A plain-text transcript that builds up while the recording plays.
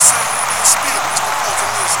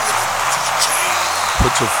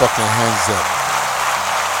Put your fucking hands up.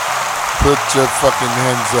 Put your fucking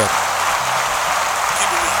hands up.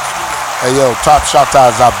 Hey yo, Top Shot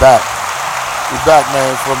Ties are back. We back,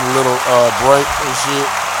 man, from a little break and shit.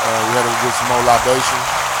 We had to get some more libation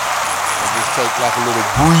and just take like a little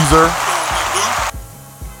breather.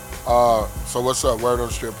 So what's up? Word on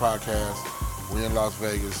the Strip podcast. We in Las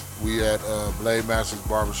Vegas. We at Blade Masters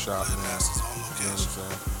Barbershop. Blade Masters on location. You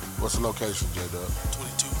know what's the location, J-Dub?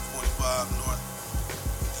 2245 North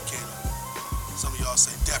Decatur. Some of y'all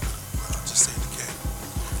say Decatur, but I just say Decatur.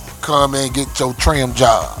 Come and get your trim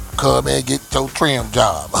job. Come and get your trim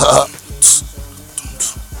job.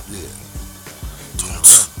 Yeah.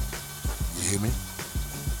 You hear me?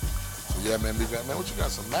 So yeah, man, big man, what you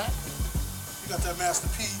got? Some Mac? You got that Master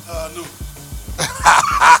P new.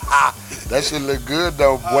 That shit look good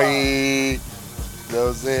though, boy. You know what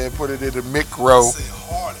I'm saying? Put it in the micro. Say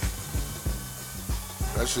hardy.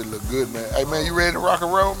 That shit look good, man. Hey man, you ready to rock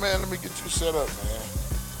and roll, man? Let me get you set up, man.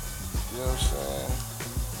 You know what I'm saying?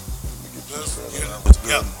 Let's get up. it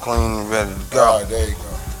together. Clean and ready to All go. right, there you go.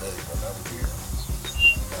 There you go. That was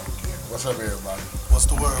good. What's up, everybody? What's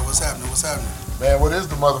the word? What's happening? What's happening? Man, what is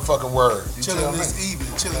the motherfucking word? You Chilling this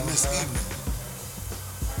evening. Chilling this evening.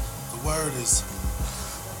 The word is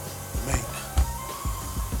make.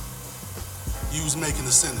 Use make in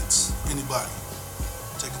a sentence. Anybody.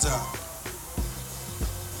 Take your time.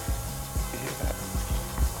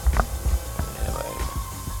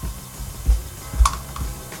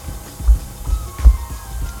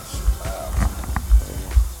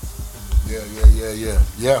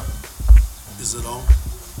 Yeah. Is it on?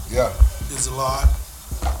 Yeah. Is it live?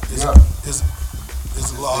 Yeah. Is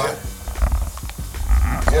it live?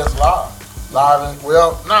 Yeah, it's live. Live and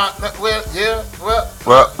well, yeah.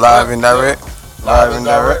 Well, live and direct. Live and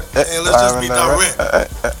direct. Hey, let's just be direct.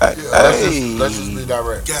 Let's just be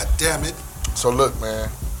direct. God damn it. So look, man.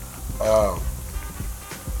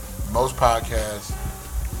 Most podcasts.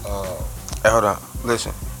 Hey, hold on.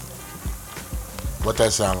 Listen. What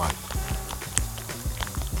that sound like?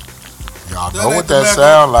 Y'all know what that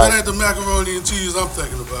sound like. That ain't the macaroni and cheese I'm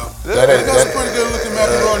thinking about. That ain't, That's a pretty good looking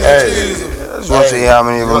macaroni and cheese. I just want to see how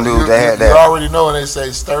many of them do they had You that. already know when they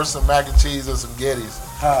say stir some mac and cheese or some Gettys.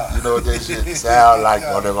 You know what that shit sound like,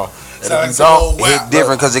 whatever. And if you don't, It's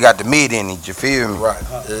different because it got the meat in it. You feel me? Right.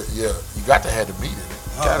 Yeah. You got to have the meat in it.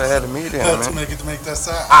 Gotta have the meat in it, To man. make that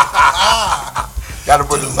sound. Got to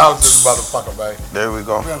put the sauce in this motherfucker, man. There we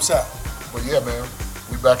go. Ram shot. But yeah, man.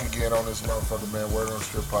 We back again on this motherfucker, man. Word on the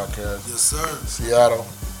Strip podcast. Yes, sir. Seattle.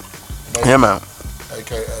 Yeah, man.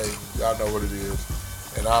 AKA, y'all know what it is.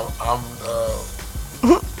 And I'm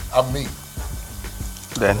me.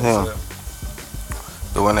 That's him.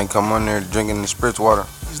 The one that come on there drinking the spritz water.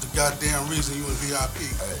 He's the goddamn reason you in VIP.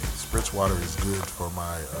 Hey, spritz water is good for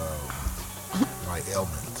my my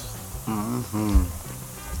ailments. Mm-hmm.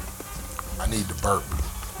 I need to burp.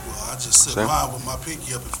 Well, I just sit mine with my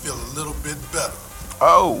pinky up and feel a little bit better.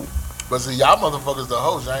 Oh. But see, y'all motherfuckers the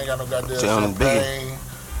host. Y'all ain't got no goddamn champagne.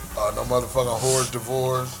 No motherfucking horse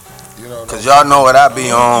divorce. You know. Cause y'all know what I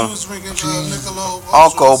be on. Drinking,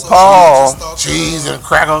 Uncle Paul. Cheese and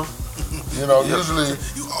cracker. You know, usually.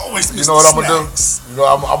 You always miss You know what I'm snacks. gonna do? You know,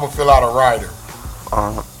 I'm gonna fill out a rider.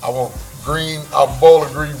 I want a bowl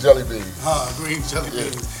of green jelly beans. Green jelly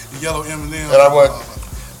beans. The yellow M&M. And I want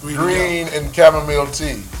green and chamomile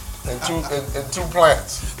tea. And two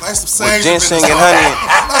plants. Like some sage. Ginseng and honey.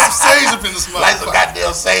 Like some sage up in this motherfucker. Like some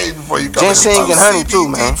goddamn sage before you come Ginseng and honey too,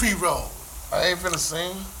 man. Pre-roll. I ain't finna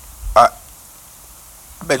sing. I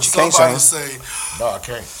bet you can't Somebody sing. say, No, I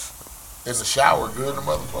can't. In the shower, good the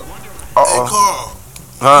motherfucker. hey, Carl,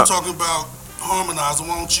 Huh? you talking about harmonizing,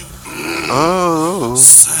 why don't you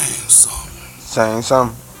sing something? Sing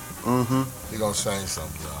something. Mm-hmm. He gonna sing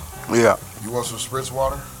something, y'all. Yeah. You want some spritz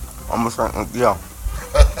water? I'm gonna sing. Yeah.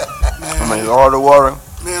 Man, I mean, all the water.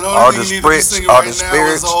 man, all all the the thing you need to be spirits, singing all right the now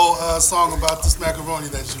spirits. is an old song about this macaroni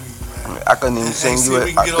that you eat, man. I couldn't even sing you.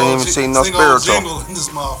 I couldn't even sing no spiritual. spiritual. In this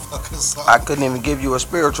motherfucker song. I couldn't even give you a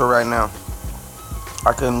spiritual right now.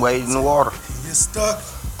 I couldn't wade in the water. You're stuck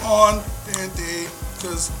on Band-Aid,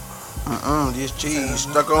 cause This cheese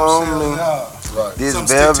stuck on me. Right. This Some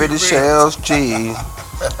stick to velvety your shells cheese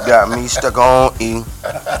got me stuck on E.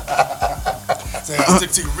 say I stick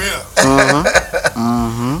to your rib.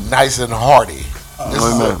 Nice and hearty.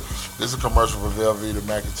 Amen. This is a commercial for Velveeta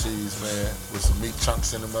mac and cheese, man, with some meat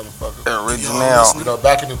chunks in the motherfucker. Original. You know,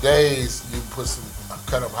 back in the days, you put some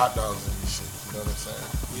cut up hot dogs in your shit. You know what I'm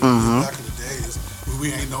saying? Back in the days, when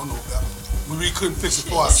we ain't know no better. When we couldn't fix it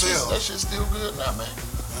for ourselves. That shit's still good now, man.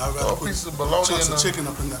 I'd Throw rather a put piece of bologna chunks in of the- chicken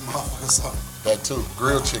up in that motherfucker. Something. That too.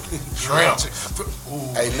 Grilled chicken. Shrimp.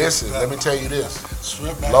 Ooh, Hey, listen, let me tell you this.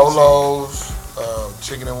 Shrimp. mac and Lolo's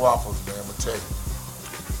chicken and waffles, man. I'm gonna tell you.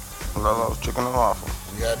 Lolo's chicken and waffle.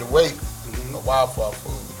 We had to wait a while for our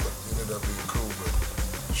food, but it ended up being cool. But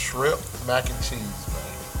shrimp, mac and cheese, man.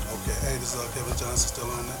 cheese. Okay, hey, this Kevin Johnson still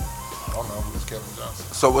on that? I don't know who's Kevin Johnson.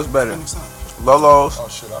 So what's better, Phoenix Sun. Lolo's Oh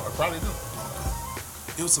shit, I probably do.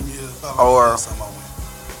 Okay. It was some years. About Or- last time I went.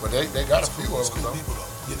 But they got a few It's of them cool though. people though.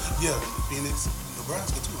 Yeah, Phoenix,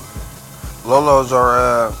 Nebraska too. Lolo's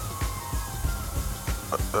are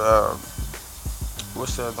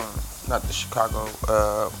what's the other one? Not the Chicago.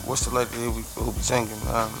 What's the lady who be singing? You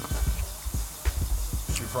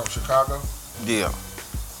from Chicago? Yeah.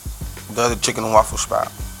 The other chicken and waffle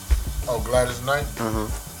spot. Oh, Gladys Knight?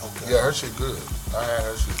 Okay. Yeah, her shit good. I had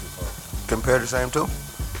her shit before. Compare the same too.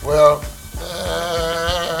 Well,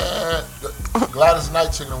 Gladys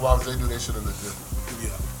Knight chicken and waffles, they do their shit a little different.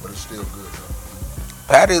 Yeah. But it's still good though.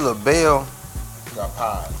 Patty LaBelle. Got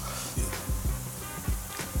pies.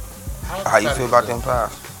 How you feel about them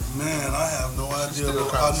pies? Man, I have no idea. still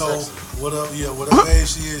But kinda I know sexy. whatever age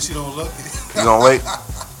she is, she don't look it. You gonna wait?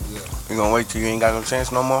 Yeah. You gonna wait till you ain't got no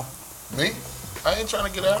chance no more? Me? I ain't trying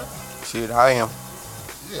to get at her. Shit, I am.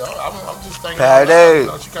 Yeah, I'm just thinking. Patty. You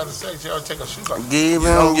know, she kind of sexy. She always take her shoes off. Giving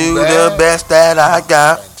know you that? the best that I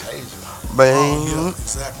got, Fantasia. babe. Oh, yeah,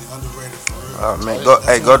 exactly. Underrated for real. Oh man, go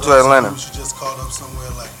That's go one of to those Atlanta. dudes you just caught up somewhere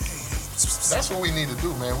like, hey. That's what we need to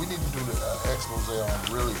do, man. We need to do the expose on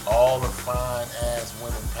really all the fine ass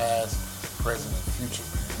women, past, present, and future,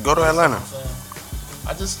 man. Go to Atlanta. You know what I'm saying?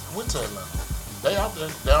 I just went to Atlanta. They out there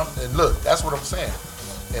down, and look, that's what I'm saying.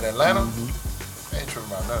 In Atlanta, they ain't tripping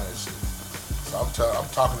about none of that shit. So I'm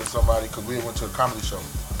talking to somebody because we went to a comedy show,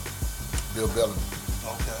 Bill Bellamy.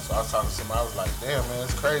 Okay. So I was talking to somebody. I was like, damn, man,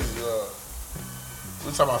 it's crazy.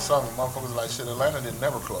 We talking about something. Motherfuckers like shit. Atlanta didn't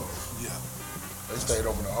never close. Yeah. They stayed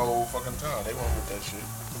open the whole fucking time. They went with that shit.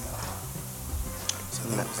 So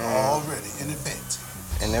that was already in effect.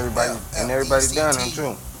 And everybody's down there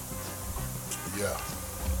too. Yeah.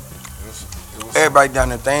 It was Everybody down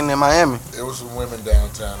there. They ain't in Miami. It was some women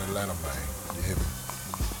downtown Atlanta, man. You hear me?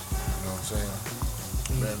 You know what I'm saying?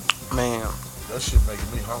 Man, Man, that shit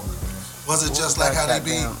making me hungry, man. Was it just like how they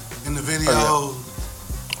be in the video? Oh,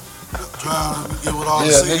 Trying to get with all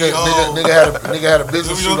Yeah, the CEOs. nigga had a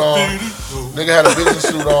business suit on. Nigga had a business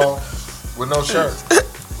suit on with no shirt.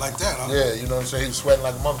 Like that, huh? Yeah, you know what I'm saying? He was sweating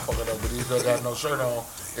like a motherfucker though, but he still got no shirt on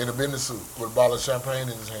in a business suit with a bottle of champagne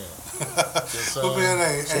in his hand. But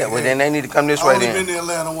man, yeah, well then they need to come this I way only then. been to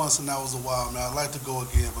Atlanta once and that was a while, man. I'd like to go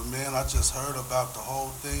again, but man, I just heard about the whole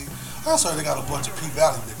thing. I just heard they got a bunch of P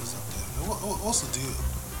Valley niggas up there. What's the deal?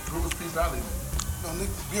 Who was P Valley? No,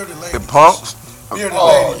 bearded ladies. The punks. Bearded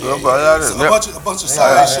Oh, ladies. yeah, yeah. So a bunch of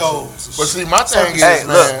side shows. But see, my thing is, Hey,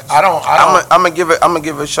 man, look, I don't. I'm gonna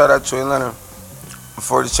give a shout out to Atlanta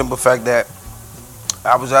for the simple fact that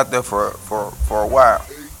I was out there for a while.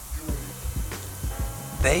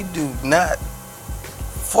 They do not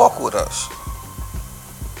fuck with us.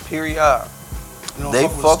 Period. You don't They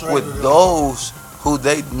fuck straight with or them? those who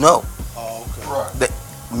they know. Oh, okay. Right.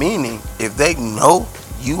 Meaning, if they know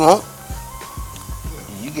you won't,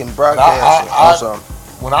 you can I- broadcast it on something.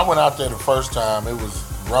 When I went out there the first time, it was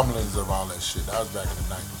rumblings of all that shit. That was back in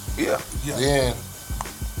the 90s. Yeah. Yeah. Then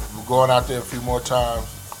we're going out there a few more times.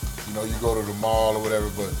 You know, you go to the mall or whatever.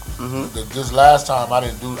 But this last time, I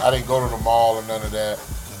didn't go to the mall or none of that.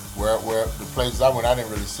 Where the places I went, I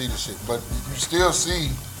didn't really see the shit. But you still see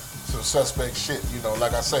some suspect shit. You know,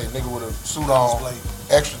 like I say, nigga with a suit on,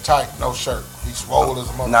 extra tight, no shirt. He swole as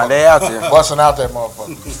a motherfucker. Now they out there. Busting out that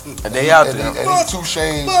motherfucker. They out And there. he two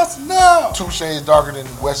shades. But no. 2 shades darker than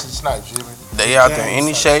Wesley Snipes, you hear me? They out there.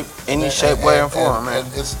 Any shape, way, and form, man.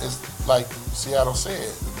 And it's like Seattle said,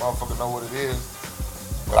 the motherfucker know what it is.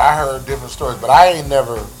 But I heard different stories, but I ain't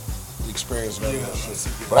never experienced none of that shit.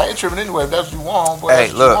 But I ain't tripping anyway. If that's what you want, boy, Hey,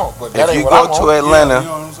 that's what you look, want. But that if ain't you what I go to want. Atlanta, you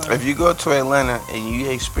know what I'm saying? if you go to Atlanta and you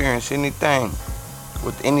experience anything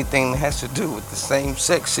with anything that has to do with the same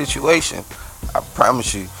sex situation, I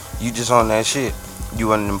promise you, you just on that shit. You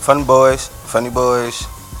one of them funny boys,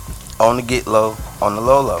 on the get low, on the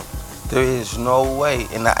low. There is no way,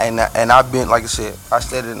 and I've been, like I said, I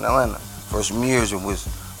stayed in Atlanta for some years and was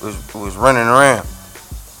running around,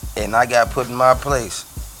 and I got put in my place.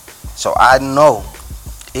 So I know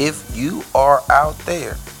if you are out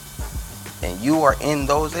there and you are in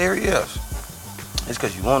those areas, it's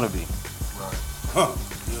because you want to be. Huh.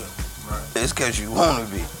 Yeah. Right. It's because you want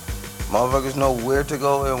to be. Motherfuckers know where to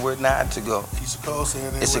go and where not to go. Keisha Cole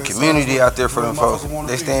saying It's a community out there for them folks.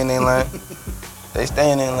 They stay in their lane. They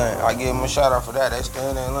staying in line. I give them a shout out for that. They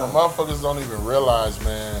staying in line. Motherfuckers don't even realize,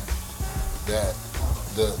 man, that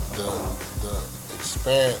the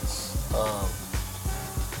expanse of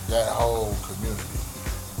that whole community,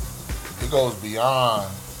 it goes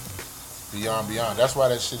beyond. That's why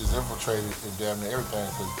that shit is infiltrated in damn near everything.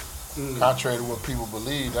 Because contrary to what people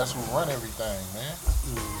believe, that's who run everything, man.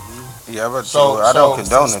 Mm-hmm. Yeah, but I don't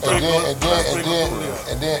condone it.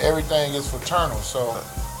 And then everything is fraternal. So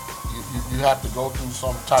you have to go through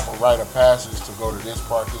some type of rite of passage to go to this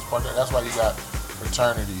part, that. That's why you got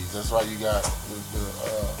fraternities. That's why you got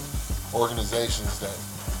the organizations that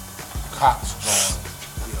cops join,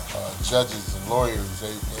 judges and lawyers.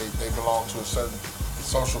 They belong to a certain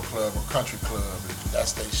social club or country club.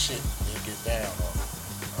 That's their shit. They get down.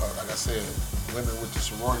 Or like I said, women with the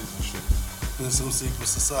sororities and shit. There's some secret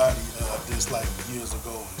society just like years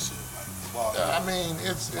ago and shit. Like, I mean,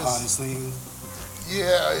 it's behind the scenes.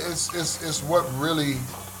 Yeah, it's what really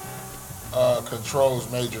controls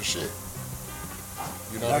major shit.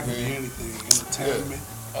 You know what I That could be mean? anything, entertainment. Yeah.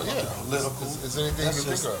 Oh yeah, political. It's anything you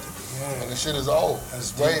can think of. Yeah. And the shit is old.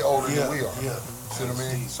 It's way older than we are. Yeah. See what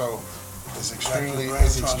I mean? So it's extremely, trying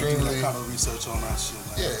it's to do extremely, that kind of research on that shit.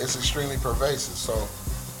 Like, yeah, it's extremely pervasive. So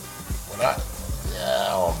when I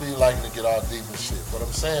don't be liking to get all deep and shit. But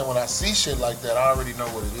I'm saying when I see shit like that, I already know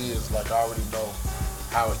what it is. Like I already know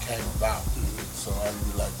how it came about. So I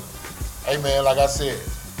be like, hey man, like I said,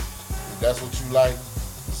 if that's what you like,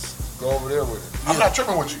 go over there with it. I'm not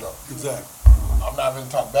tripping with you though. Exactly. I'm not gonna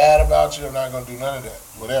talk bad about you. I'm not gonna do none of that.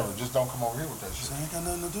 Whatever. Just don't come over here with that shit. Ain't got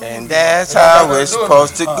nothing to do And with that's It ain't got how nothing it's to do with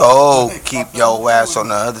supposed to go. Hey, Keep fuck your nothing ass to on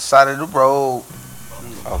the other side of the road.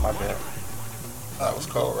 Oh my bad. That was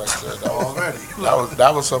cold right there. That was, already.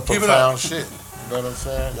 that was some Keep it profound up. shit. You know what I'm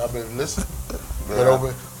saying? Y'all better listen.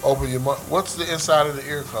 But open your mouth. What's the inside of the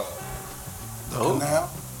ear called? Canal?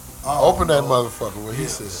 Open that motherfucker. What he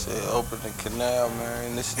said. Shit, open the canal,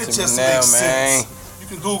 man. Listen It to just me now, makes man. sense. You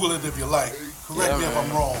can Google it if you like. Correct Yeah, me if man.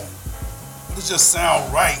 I'm wrong. But it just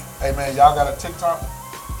sound right. Hey man, y'all got a TikTok?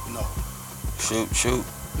 No, Shoot.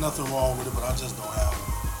 nothing wrong with it, but I just don't have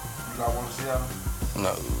one. You got one to see out of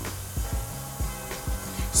No.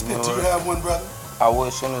 Spit, do what? you have one, brother? I will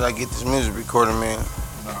as soon as I get this music recorded, man.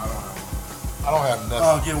 No, I don't have one. I don't have nothing.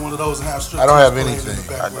 I'll get one of those and have strip I don't have clubs playing in the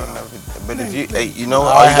anything. I don't background. know. But if you, hey, you know, I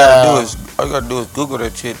all you gotta have- do is Google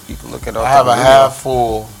that shit. You can look at all. I have a half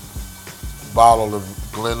full bottle of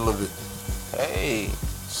Glenlivet Hey,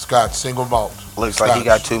 Scotch, single malt. looks like he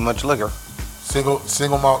got Scotch. too much liquor.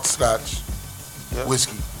 Single malt Scotch, Yep.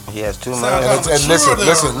 whiskey. He has too Sound much. like- And listen to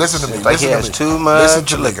me. Seems like he listen has to me. too Listen much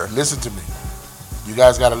to me. liquor. Listen to me. You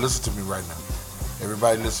guys got to listen to me right now.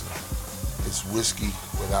 Everybody listen. It's whiskey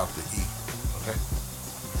without the E. Okay?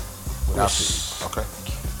 Without the E. Okay?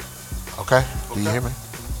 Okay? Do you Okay. hear me?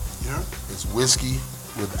 Yeah. It's whiskey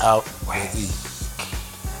without the E.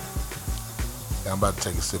 I'm about to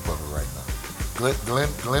take a sip of it right now.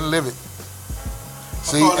 Glenlivet.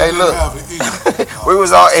 See, hey, look. We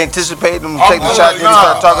was all anticipating him to take the shot, then he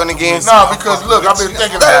started talking again. No, because look, I've been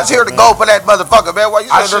thinking about Let's hear the it, go for that motherfucker, man. Why you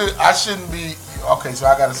said I shouldn't be. Okay, so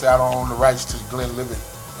I gotta say I don't own the rights to Glenlivet.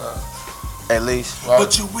 at least Right?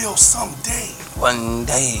 But you will someday. one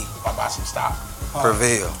day I'm about to stop.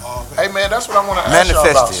 prevail. Hey man, that's what I want to ask y'all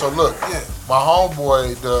Manifest about. it. So look, Yeah. my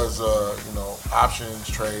homeboy does options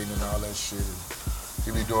trading and all that shit.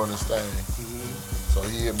 He be doing this thing. So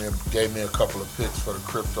he gave me a couple of picks for the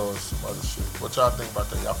crypto and some other shit. What y'all think about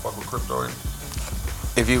that? Y'all fuck with crypto?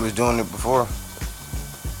 If you was doing it before,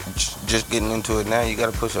 just getting into it now, you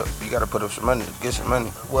gotta put up some money, get some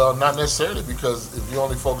money. Well, not necessarily, because if you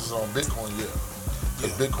only focus on Bitcoin,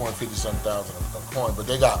 because Bitcoin 50-something thousand a coin, but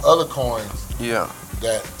they got other coins Yeah.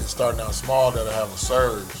 that is starting out small that'll have a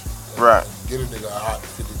surge. Right. And get a nigga a hot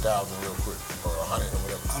 50,000 real quick, or 100 or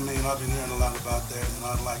whatever. I mean, I've been hearing a lot about that, and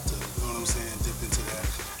I'd like to, you know what I'm saying, dip into that.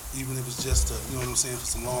 Even if it's just to, you know what I'm saying, for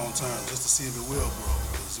some long term, just to see if it will grow.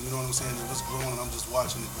 Because, you know what I'm saying, if it's growing, I'm just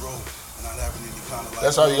watching it grow and not having any kind of like.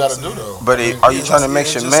 That's all you know gotta what I'm do saying? though. But are you trying to make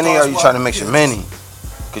yeah, some just money, or start are you trying to make swapping, some yeah, money?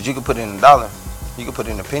 Because you could put in $1, you could put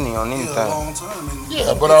in a penny on Yeah, anything. long term. And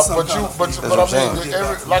Yeah, you but get some but kind you of but feedback. That's what I I'm mean,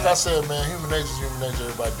 saying. like I said, man, human nature is human nature.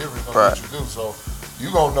 Everybody different. Gonna Right. do what you do. So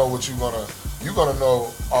you gonna know what you gonna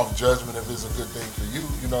know off judgment if it's a good thing for you.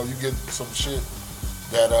 You know, you get some shit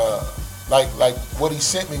that like what he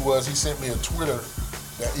sent me a Twitter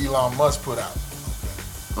that Elon Musk put out.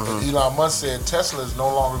 And Elon Musk said Tesla is no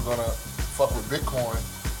longer gonna fuck with Bitcoin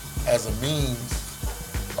as a means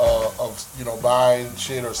of buying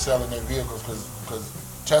shit or selling their vehicles, because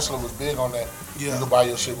Tesla was big on that. Yeah. You can buy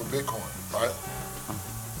your shit with Bitcoin, right?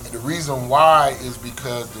 And the reason why is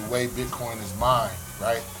because the way Bitcoin is mined,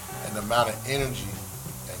 right? and the amount of energy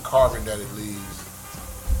and carbon that it leaves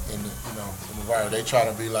in the environment. They try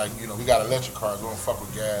to be like, we got electric cars, we don't fuck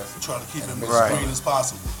with gas. Try to keep it as Right. green as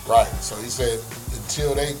possible. Right. So he said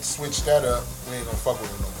until they switch that up, we ain't gonna fuck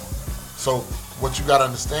with it no more. So what you gotta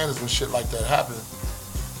understand is when shit like that happens,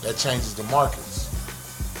 that changes the markets.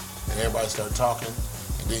 And everybody start talking.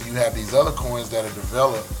 And then you have these other coins that are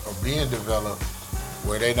developed or being developed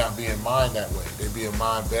where they not being mined that way. They being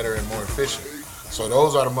mined better and more efficient. So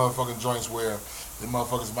those are the motherfucking joints where the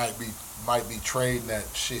motherfuckers might be trading that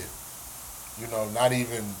shit. Not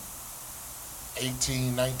even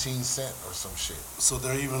 18, 19 cent or some shit. So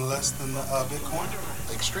they're even less than Bitcoin?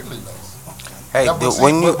 Extremely less. Okay. Hey, Yeah,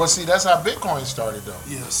 but see, that's how Bitcoin started though.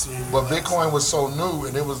 Yes. But Bitcoin was so new,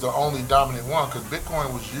 and it was the only dominant one because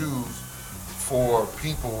Bitcoin was used for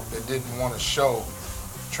people that didn't want to show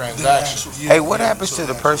transactions. Hey, what happens to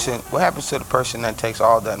the person? What happens to the person that takes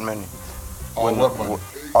all that money? All what money?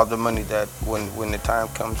 All the money that when the time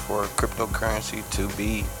comes for cryptocurrency to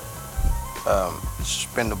be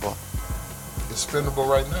spendable. It's spendable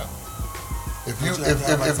right now. If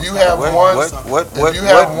you have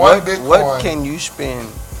one Bitcoin, what can you spend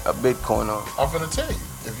a Bitcoin on? I'm gonna tell you.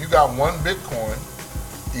 If you got one Bitcoin,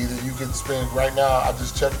 either you can spend right now. I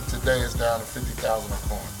just checked it today. It's down to 50,000 a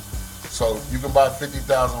coin. So you can buy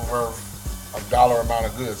 50,000 worth of dollar amount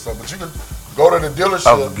of goods. So, but you can go to the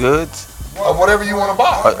dealership Of goods? of whatever you want to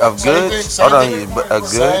buy. Of Same goods? thing- same Hold on, thing- of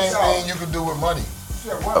Same goods? thing you can do with money.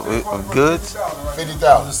 Of goods?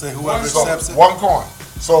 50,000. Just say whoever So accepts it. one coin.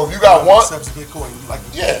 So if you got whoever one, accepts Bitcoin,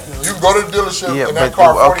 you can go to the dealership Yeah, and that but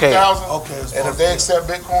car okay. 40,000. Okay, it's And if they accept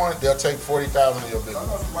Bitcoin, they'll take 40,000 of your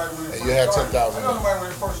Bitcoin. And you had 10,000.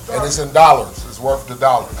 And it's in dollars. It's worth the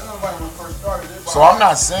dollars. So I'm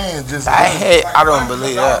not saying just. I don't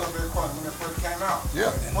believe that.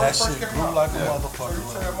 Yeah. And that shit grew like a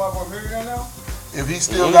motherfucker. If he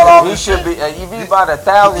still got all He this should shit, be. If he bought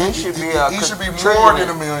 1,000, he should be a he should be more trillionaire. than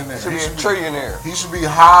a millionaire. He should be a trillionaire. He should be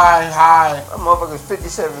high. That motherfucker's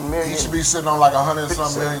 57 million. He should be sitting on like 100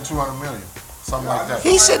 some million, 200 million, something like that.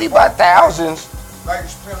 He said he bought thousands.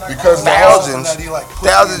 Because Thousands. That he like put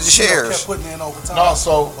Thousands in, of shares. Kept putting in over time. No,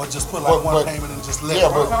 so Or just put like one but- payment and just let yeah,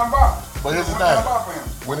 it run. but here's the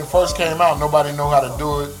thing: when it first came out, nobody knew how to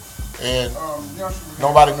do it, and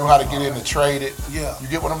nobody knew how to get in to trade it. Yeah. You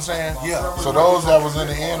get what I'm saying? Yeah. So those that was in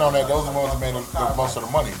the end on that, those are the ones that made the most of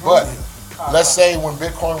the money. But let's say when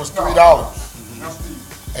Bitcoin was $3,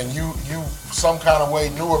 and you some kind of way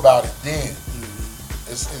knew about it then.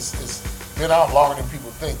 It's been out longer than people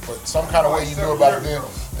think, but some kind of way you knew about it then,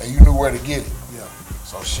 and you knew where to get it. Yeah.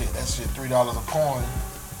 So shit, that shit $3 a coin.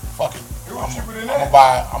 Fuck it.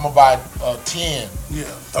 I'm gonna buy 10. Yeah.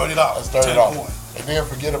 $30. That's $30, coin. and then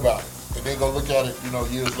forget about it, and then go look at it,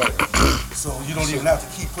 years later. So you don't even have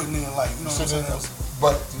to keep putting in like, you know what I'm saying?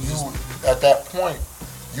 But you, at that point,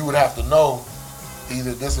 you would have to know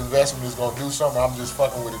either this investment is gonna do something, or I'm just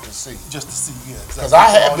fucking with it to see. Just to see, yeah. Because I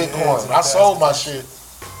had Bitcoin, I sold my shit,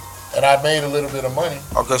 and I made a little bit of money.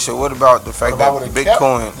 Okay, so what about the fact If I that would have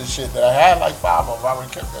Bitcoin? kept the shit that I had, like 5 of them, I would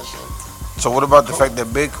have kept that shit. So what about the fact that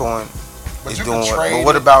Bitcoin But is you doing can what? trade But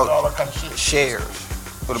what it and about all that kind of shit. shares?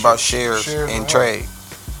 What about shares Shares and and trade?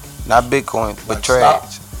 Not Bitcoin, but Like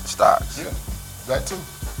trades, stocks. Yeah, that too.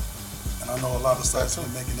 And I know a lot of sites are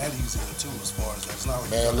making that easier too, as far as that. It's not like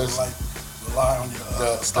Man, you listen. like rely on your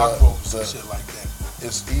The- stockbrokers and the- shit like that.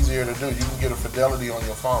 It's easier to do. You can get a Fidelity on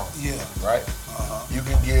your phone, Yeah. right? Uh-huh. You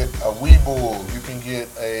can get a Webull. You can get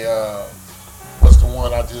a what's the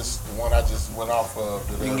one I just went off of?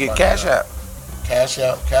 You can get Cash App. Cash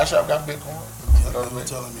App. Cash App got Bitcoin. Yeah, they were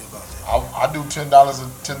telling me about that. I do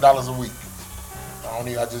 $10 a week.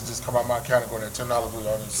 I just come out my account and go there $10 a week.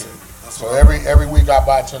 I don't even care. That's So what every week I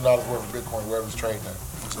buy $10 worth of Bitcoin wherever it's trading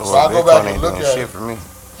at. So I go Bitcoin back and ain't look doing at shit it. for me.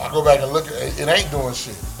 I go back and look at it. It ain't doing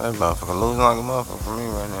shit. That motherfucker losing like a motherfucker for me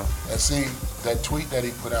right now. And see that tweet that he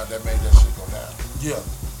put out that made that shit go down. Yeah.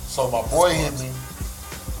 So my boy hit me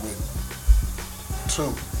with 2,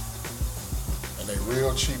 and they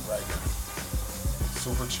real cheap right now.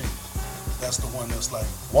 Super cheap. That's the one that's like.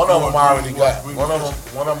 One of them I already green- got. green One of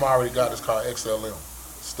fish. them I already got. It's called XLM,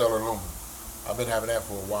 Stellar Lumen. I've been having that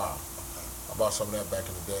for a while. I bought some of that back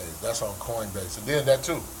in the day. That's on Coinbase. And then that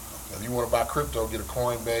too. If you want to buy crypto, get a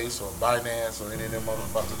Coinbase or Binance or any of them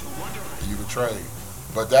motherfuckers. You can trade.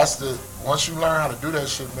 But once you learn how to do that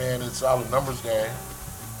shit, man, it's all a numbers game.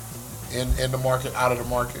 In the market, out of the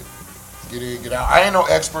market. Get in, get out. I ain't no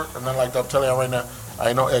expert or nothing like that. I'm telling you right now, I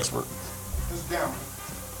ain't no expert. It's gambling.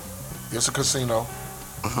 It's a casino.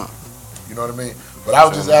 You know what I mean? But I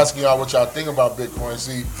was just asking y'all what y'all think about Bitcoin.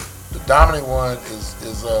 See, the dominant one is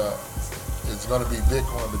going to be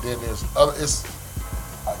Bitcoin, but then there's other.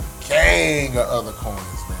 gang of other coins,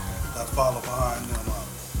 man. That follow behind them.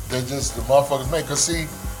 They just, the motherfuckers make. Because see,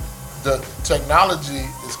 the technology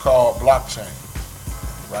is called blockchain,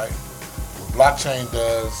 right? What blockchain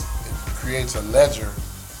does, it creates a ledger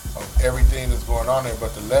of everything that's going on there,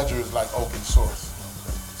 but the ledger is like open source.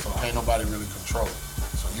 So can't nobody really control it.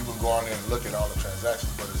 So you can go on there and look at all the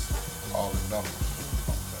transactions, but it's all in numbers.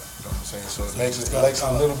 You know what I'm saying? So it makes it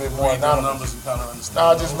a little bit more anonymous.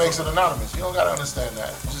 No, it just makes it anonymous. You don't gotta understand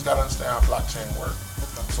that. You just gotta understand how blockchain works.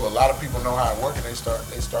 So a lot of people know how it works, and they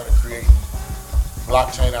started creating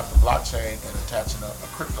blockchain after blockchain and attaching a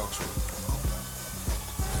crypto to it.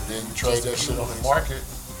 And then you trade that shit on the market.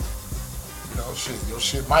 You know, shit, your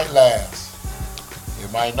shit might last. It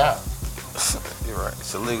might not. You're right.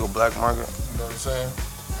 It's a legal black market. You know what I'm saying?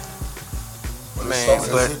 But Man,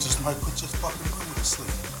 but it just might put your fucking money to sleep.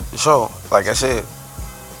 so, like I said,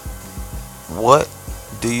 what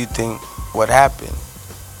do you think would happen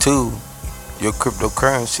to your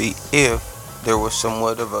cryptocurrency if there was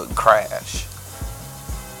somewhat of a crash?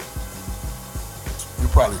 You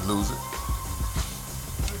probably lose it.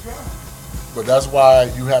 But that's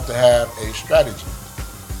why you have to have a strategy.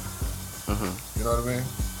 You know what I mean?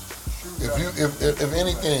 If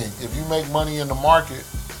anything, if you make money in the market,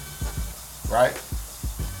 right?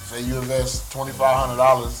 Say you invest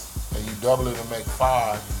 $2,500 and you double it and make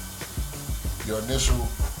 $5, your initial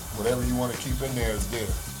whatever you want to keep in there is there.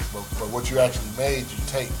 But what you actually made, you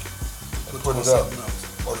take and put it up,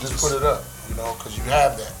 or just put it up. You know, because you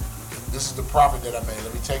have that. This is the profit that I made.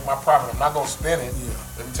 Let me take my profit. I'm not gonna spend it.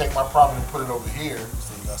 Let me take my profit and put it over here.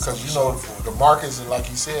 Because you know the markets, and like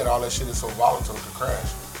he said, all that shit is so volatile it could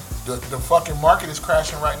crash. The fucking market is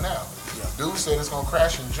crashing right now. Dude said it's gonna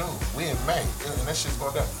crash in June. We in May, and that shit's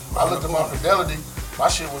going down. I looked at my Fidelity. My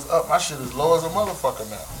shit was up. My shit is low as a motherfucker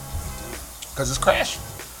now. Because it's crashing.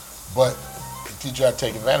 But it teach you how to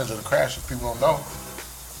take advantage of the crashes. People don't know.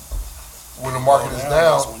 When the market is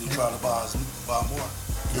down, when you try to buy more.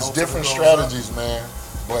 It's different strategies, man.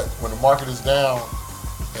 But when the market is down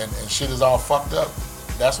and shit is all fucked up,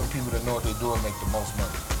 that's when people that know what they're doing make the most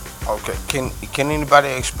money. Okay. Can anybody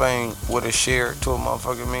explain what a share to a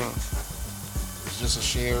motherfucker means? It's just a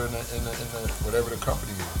share in the whatever the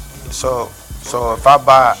company is. So if I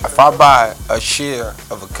buy a share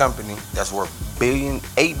of a company that's worth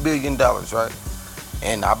 $8 billion, right?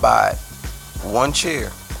 And I buy one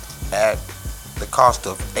share at the cost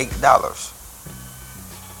of $8.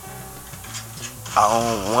 I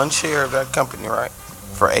own one share of that company, right?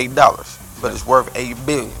 For $8, but it's worth $8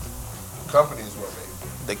 billion. The company is worth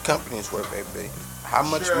 $8 billion. The company is worth $8 billion. How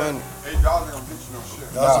much money? $8 don't get you no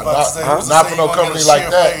shit. Not for no company like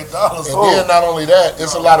that. And then not only that,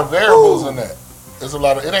 it's a lot of variables in that. There's a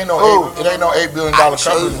lot of it ain't no $8 billion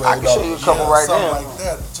company. I can show you a couple right now. Like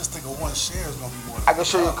that, just think of one share is gonna be more. I can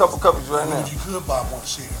show you a couple companies right now. If you could buy one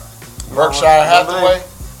share. Berkshire Hathaway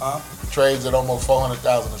trades at almost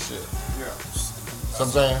 $400,000 a share. Yeah. So I'm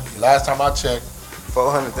saying, last time I checked,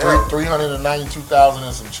 400,000. 392,000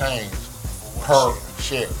 and some change per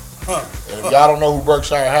share. And if y'all don't know who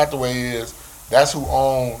Berkshire Hathaway is, that's who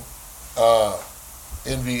own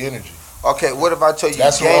NV Energy. Okay, what if I tell you?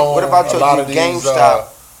 That's who own what if I tell you GameStop?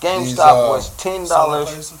 GameStop was $10.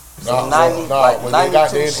 No, they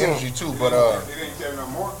got their energy too, but It ain't there no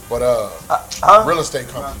more. real estate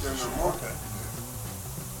Not companies. there no more.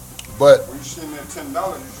 But When you sitting there $10,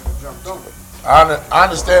 you should have jumped over. I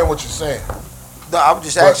understand what you're saying. No, I'm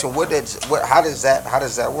just asking. How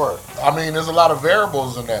does that work? I mean, there's a lot of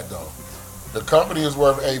variables in that though. The company is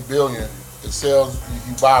worth $8 billion. It sells.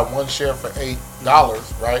 You buy one share for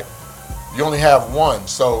 $8, right? You only have one.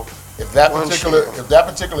 So if that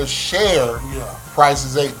particular share price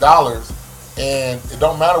is $8, and it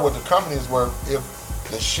don't matter what the company is worth, if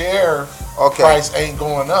the share price ain't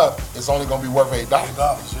going up, it's only going to be worth $8.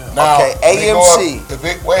 Now,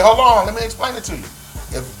 AMC. Wait, hold on. Let me explain it to you.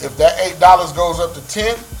 If that $8 goes up to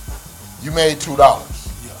 10, you made $2.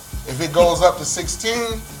 If it goes up to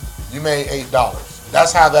 16, you made $8.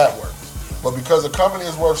 That's how that works. But because the company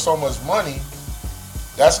is worth so much money,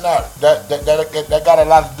 that's not that got a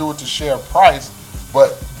lot to do with the share price.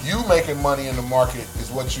 But you making money in the market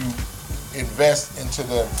is what you invest into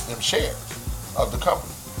them shares of the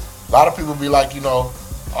company. A lot of people be like, oh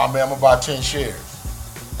man, I'm gonna buy 10 shares.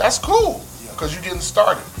 That's cool because you're getting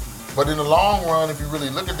started. But in the long run, if you really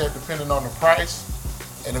look at that, depending on the price,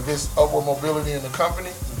 and if it's upward mobility in the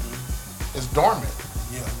company, it's dormant.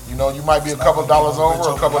 You might be a couple dollars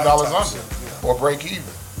over, a couple dollars under, or break even.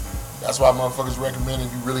 That's why motherfuckers recommend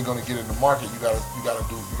if you're really gonna get in the market, you gotta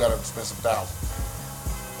spend some thousands.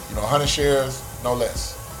 100 shares, no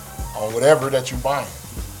less, on whatever that you're buying.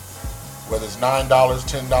 whether it's $9,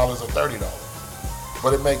 $10, or $30.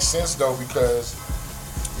 But it makes sense though because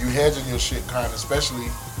you hedging your shit kind of, especially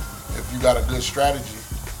if you got a good strategy.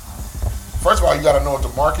 First of all, you got to know what the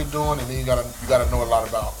market doing, and then you got to know a lot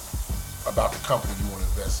about the company you want to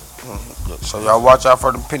invest in. So y'all watch out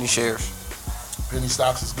for the penny shares. Penny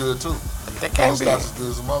stocks is good too. They Penny can't be. stocks is good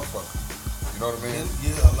as a motherfucker. You know what I mean?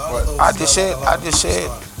 Yeah, a lot of those. I just said,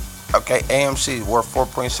 started. okay, AMC worth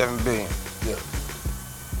 4.7 billion. Yeah.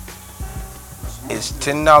 It's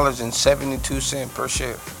 $10.72 per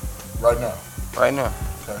share Right now. right now.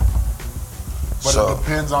 Okay. But So- it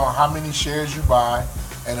depends on how many shares you buy,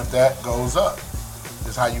 and if that goes up,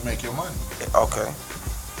 is how you make your money. Okay.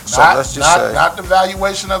 So Not, let's just not, say, not the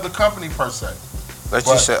valuation of the company per se. let's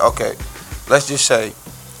just say, okay, let's just say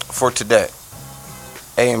for today,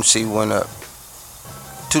 AMC went up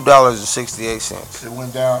 $2.68. It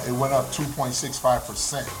went down. It went up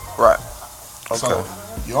 2.65%. Right. Okay. So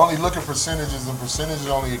you only look at percentages, and percentages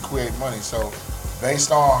only equate money. So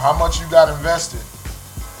based on how much you got invested,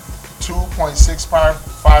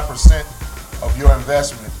 2.65% of your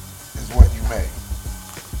investment is what you made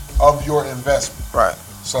of your investment. Right.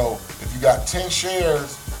 So if you got 10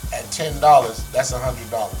 shares at $10, that's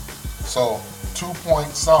 $100. So 2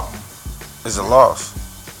 point something, It's a loss.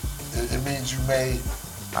 it means you made.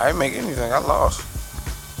 I didn't make anything. I lost.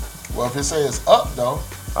 Well, if it says up though,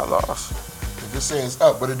 I lost. if it says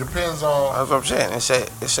up, but it depends on. That's what I'm saying. It said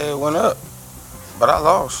it went up, but I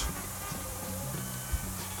lost.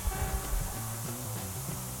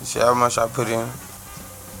 You see how much I put in,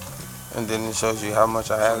 and then it shows you how much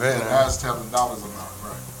I have in Now there. it's telling dollars amount,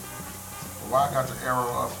 right? But why I got the arrow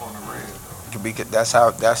up on the red though?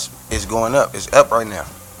 Because it's going up. It's up right now.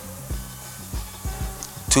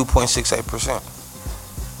 2.68%.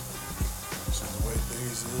 So the way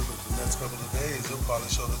things is, but the next couple of days, it'll probably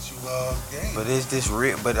show that you gained. But is this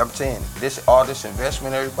real? But I'm saying all this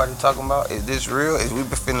investment everybody talking about, is this real? Is we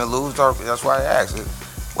finna lose our? That's why I asked.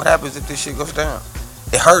 What happens if this shit goes down?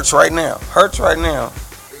 It hurts right now. Hurts right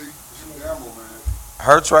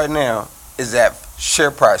now is at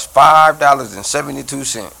share price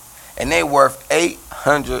 $5.72, and they worth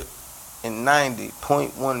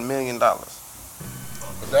 $890.1 million. But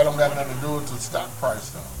that don't got nothing to do with the stock price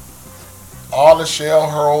though. All the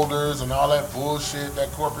shareholders and all that bullshit,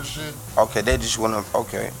 that corporate shit, Okay, they just wanna.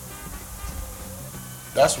 Okay,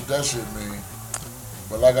 that's what that shit mean.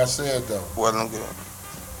 But like I said though, wasn't good.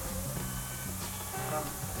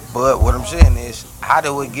 But what I'm saying is, how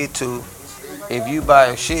do we get to? If you buy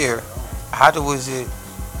a share, how was it?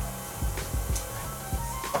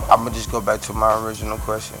 I'm gonna just go back to my original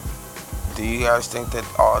question. Do you guys think that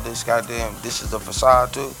all this this is a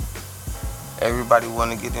facade too? Everybody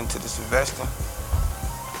want to get into this investing?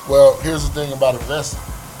 well, here's the thing about investing.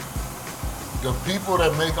 The people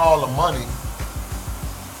that make all the money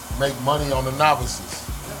make money on the novices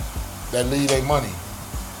that lead their money.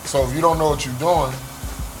 So if you don't know what you're doing,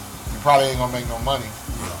 you probably ain't gonna make no money.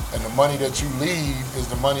 And the money that you leave is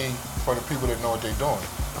the money for the people that know what they're doing.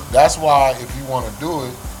 That's why if you want to do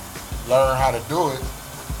it, learn how to do it,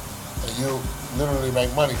 and you literally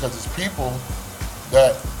make money because it's people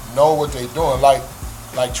that know what they're doing. Like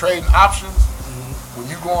trading options, when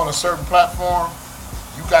you go on a certain platform,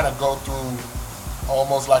 you gotta go through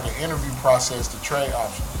almost like an interview process to trade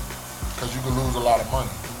options because you can lose a lot of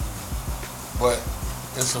money. But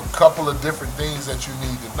it's a couple of different things that you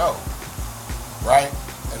need to know, right?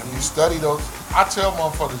 And if you study those, I tell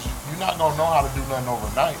motherfuckers, you're not gonna know how to do nothing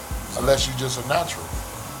overnight unless you just a natural.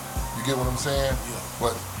 You get what I'm saying? Yeah.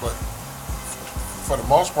 But for the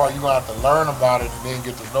most part, you're gonna have to learn about it and then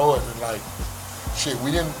get to know it. And like, shit,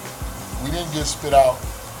 we didn't get spit out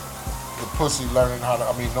the pussy knowing how to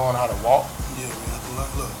walk. Yeah, we have to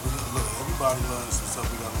learn. Look, everybody learns some stuff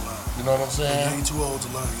we gotta learn. You know what I'm You saying? ain't too old to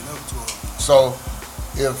learn. You're never too old. So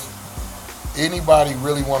if anybody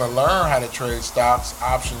really want to learn how to trade stocks,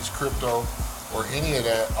 options, crypto, or any of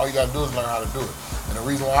that, all you got to do is learn how to do it. And the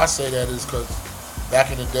reason why I say that is because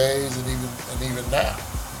back in the days and even now,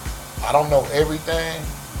 I don't know everything.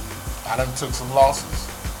 I done took some losses,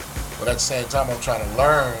 but at the same time, I'm trying to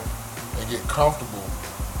learn and get comfortable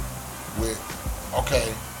with,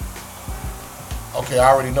 okay,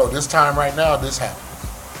 I already know this time right now, this happens.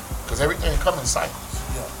 Because everything comes in cycles.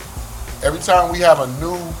 Yeah. Every time we have a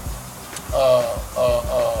new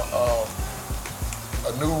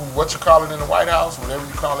what you call it in the White House, whatever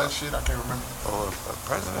you call that shit, I can't remember. Or a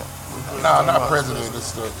president? No, not president.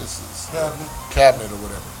 It's cabinet or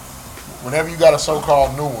whatever. Whenever you got a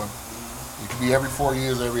so-called new one, it can be every 4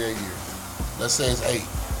 years, every 8 years. Let's say it's 8,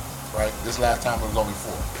 right? This last time it was only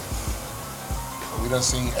 4. But we done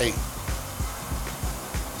seen 8.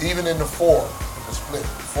 even in the 4, in the split,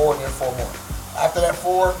 4 and then 4 more. After that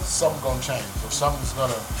 4, something's gonna change or something's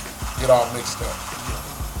gonna get all mixed up.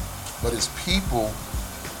 But it's people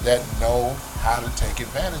that know how to take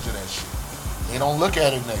advantage of that shit. They don't look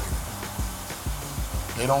at it negative.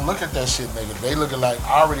 They don't look at that shit negative. They look at like,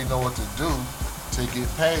 I already know what to do to get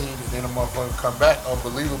paid, and then a motherfucker come back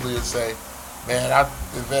unbelievably and say, man, I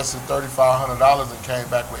invested $3,500 and came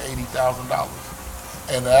back with $80,000.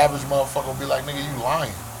 And the average motherfucker will be like, nigga, you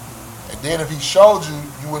lying. And then if he showed you,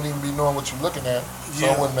 you wouldn't even be knowing what you're looking at, so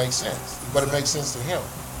it wouldn't make sense. But it makes sense to him.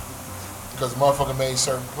 Because motherfucker made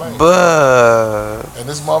certain plays. But And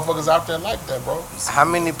this motherfucker's out there like that, bro. how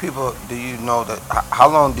many people do you know that? How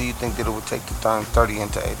long do you think that it would take to turn 30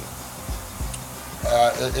 into 80?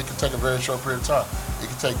 It can take a very short period of time. It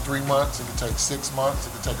can take 3 months. It can take 6 months.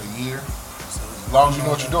 It can take a year. As long as you know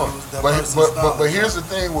what you're doing. But here's the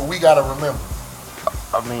thing: what we got to remember.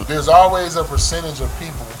 I mean, There's always a percentage of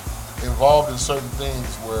people involved in certain things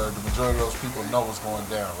where the majority of those people know what's going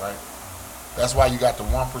down, right? That's why you got the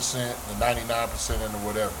 1%, the 99%, and the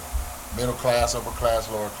whatever. Middle class, upper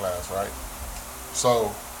class, lower class, right?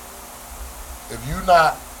 So if you're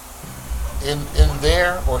not in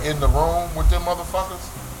there or in the room with them motherfuckers,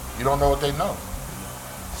 you don't know what they know.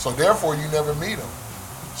 So therefore you never meet them.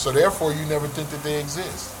 So therefore you never think that they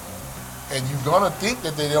exist. And you're gonna think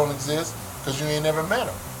that they don't exist because you ain't never met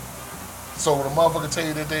them. So when a motherfucker tell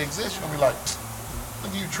you that they exist, you're gonna be like,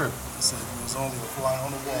 look at you tripping. It was only a fly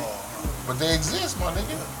on the wall. But they exist, my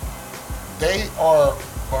nigga. They are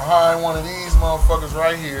behind one of these motherfuckers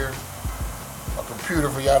right here, a computer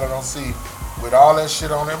for y'all that don't see, with all that shit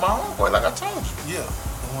on there. My homeboy, like I told you. Yeah,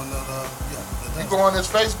 the one that You go on his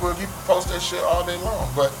Facebook, he post that shit all day long.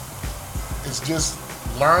 But it's just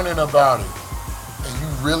learning about it. And you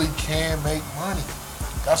really can make money.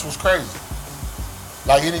 That's what's crazy.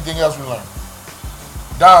 Like anything else we learn.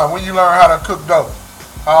 Don, when you learn how to cook dough,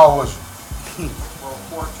 how old was you? Well,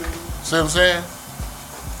 14. See what I'm saying?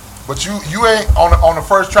 But you ain't on the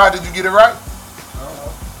first try. Did you get it right?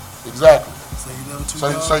 Exactly.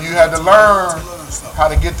 So you had to learn how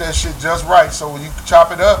to get that shit just right. So when you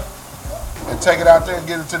chop it up and take it out there and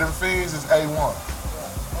get it to them feeds, it's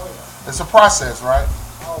A1. It's a process, right?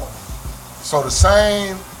 So the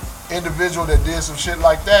same individual that did some shit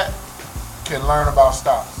like that can learn about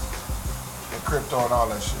stocks and crypto and all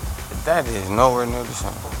that shit. that is nowhere near the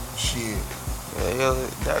same. Shit. Yeah,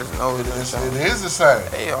 that is nowhere near the same. It is the same.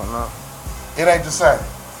 Hell no. It ain't the same.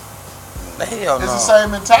 Hell no. It's the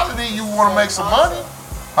same mentality. You want to make some money,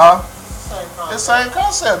 huh? It's the same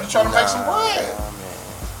concept. You trying to make some bread.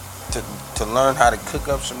 To learn how to cook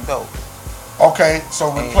up some dope. Okay,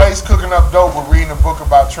 so replace cooking up dope with reading a book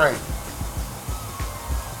about trading.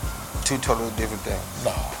 Two totally different things.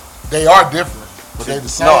 No, they are different, but they're the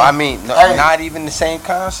same. No, I mean, Hey, not even the same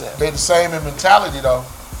concept. they're the same in mentality, though.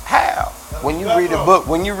 How? When you read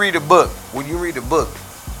a book,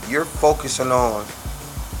 you're focusing on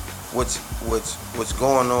what's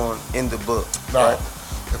going on in the book. No, Right?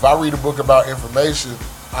 if I read a book about information,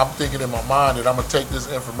 I'm thinking in my mind that I'm gonna take this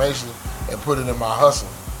information and put it in my hustle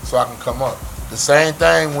so I can come up. The same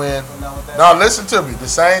thing when, no, listen to me. The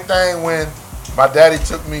same thing when my daddy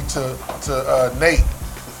took me to Nate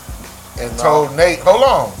and told Nate,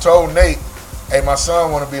 told Nate, hey, my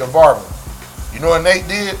son want to be a barber. You know what Nate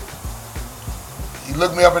did? He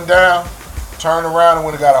looked me up and down, turned around and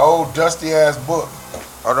went and got an old dusty ass book.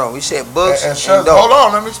 Hold on, we said books and dope. Hold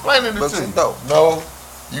on, let me explain it books to you. and dope. No,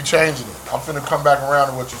 you changing it. I'm finna come back around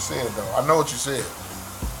to what you said, though. I know what you said.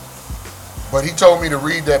 But he told me to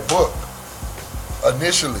read that book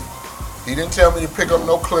initially. He didn't tell me to pick up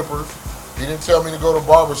no clippers. He didn't tell me to go to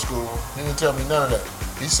barber school. He didn't tell me none of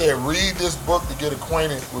that. He said, read this book to get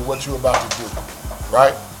acquainted with what you're about to do.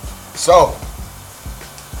 Right? So,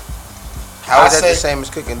 How is that the same as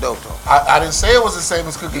cooking dope, though? I didn't say it was the same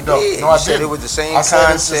as cooking dope. did. No, I You said didn't. it was the same I said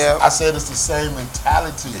concept. I said it's the same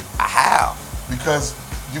mentality. How? Because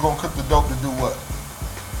you're going to cook the dope to do what?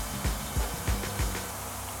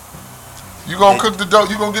 You going to cook the dope,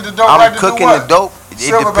 you going to get the dope right to do what? I'm cooking the dope. It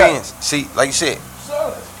Silverback. depends. See, like you said,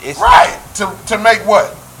 it's Right. To make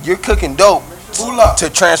what? You're cooking dope to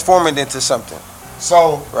transform it into something.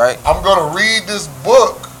 So Right. I'm going to read this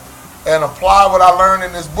book and apply what I learned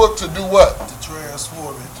in this book to do what? To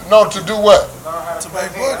transform it. No, to do what? To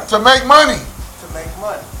make money. To make money. To make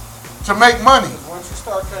money. To make money. Once you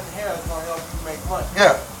start cutting hair, it's gonna help you make money.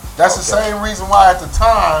 Yeah. That's the same reason why at the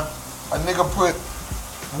time a nigga put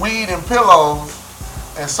weed in pillows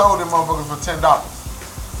and sold them motherfuckers for $10.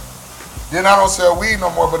 Then I don't sell weed no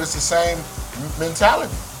more, but it's the same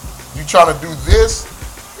mentality. You trying to do this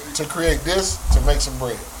to create this to make some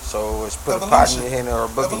bread. So it's put a pot in your hand or a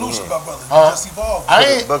book in your Evolution, hand. my brother. You just evolved. I Put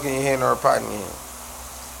a ain't book in your hand or a pot in your hand.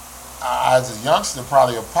 as a youngster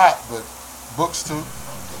probably a pot, but books too.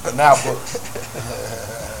 But now books.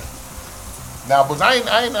 Now books. I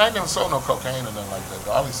ain't never sold no cocaine or nothing like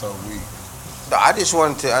that. I only sold weed. No, I just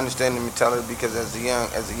wanted to understand the mentality because as a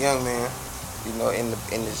young man, you know, in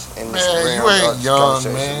this Man, realm you ain't of this young,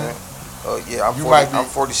 conversation, man. Oh yeah, You might be- I'm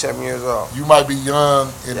 47 years old. You might be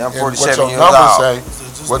young in, Yeah, I'm in what 47 your years numbers old. say,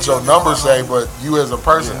 Just what be your young, numbers say, young. but you as a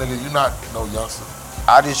person, Yeah. nigga, you not no youngster.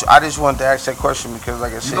 I just wanted to ask that question because,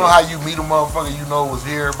 like I said, You know how you meet a motherfucker you know was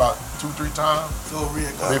here about 2-3 times Feel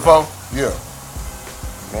reincarnated. before? Yeah.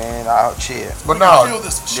 man, I cheer. But We no, can feel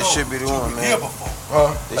this for this sure. should be the You one, were man. here before.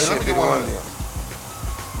 This hey, let should me be get the one one. of them.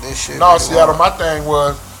 Then. This should No, be the Seattle, one. my thing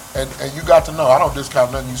was, and you got to know, I don't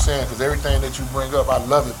discount nothing you saying because everything that you bring up, I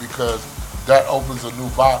love it because that opens a new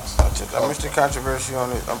box. I'm Mr. Controversy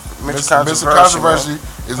on it. I'm Mr. Controversy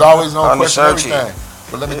is always On on the question search everything.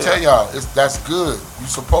 But let me Yeah. tell y'all, that's good. You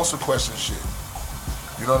supposed to question shit.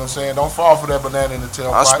 You know what I'm saying? Don't fall for that banana in the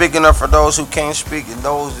tailpipe. I'm speaking up for those who can't speak and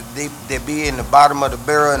those that be in the bottom of the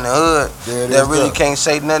barrel in the hood There it that is really there. can't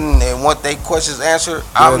say nothing and want their questions answered.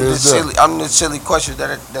 There it is there. I'm the silly question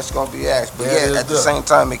that's gonna be asked. But There it is yeah, at the there. same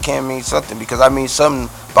time, it can mean something because I mean something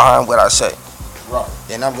behind what I say, Right.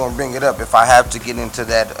 and I'm gonna bring it up if I have to get into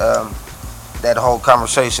that that whole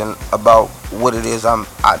conversation about what it is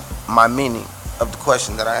my meaning of the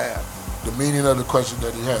question that I have. The meaning of the question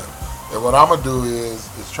that he had. And what I'm gonna do is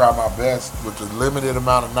try my best with the limited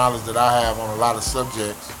amount of knowledge that I have on a lot of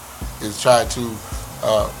subjects, is try to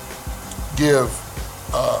give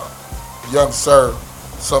young sir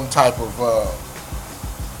some type of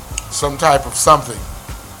something.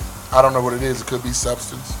 I don't know what it is. It could be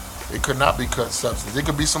substance. It could not be cut substance. It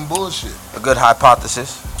could be some bullshit. A good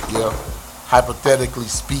hypothesis, Yeah. Hypothetically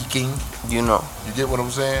speaking, you know, you get what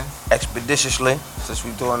I'm saying? expeditiously, since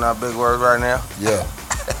we're doing our big words right now. Yeah.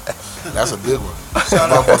 That's a big one. Shout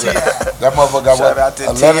out to T.I. That motherfucker got Shout what? out to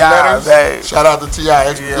 11 T.I., letters? babe. Shout out to T.I.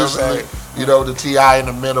 expeditionally. babe. You know, the T.I. in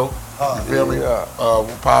the middle. You feel me? Yeah.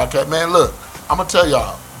 Podcast. Man, look, I'm going to tell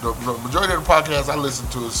y'all, the majority of the podcasts I listen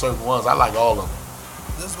to is certain ones. I like all of them.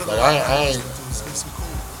 This been Like, a I lot ain't- of it's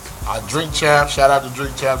cool. I Drink Champs. Shout out to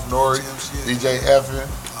Drink Champs, Nori, Champs, yeah. DJ Effin.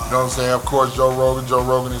 You know what I'm saying? Of course, Joe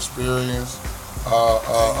Rogan Experience.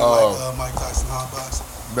 Mike Tyson hot box.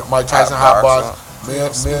 Mike Tyson Hot Hot Box,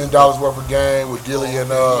 Box. $1 million worth of game with Gilly and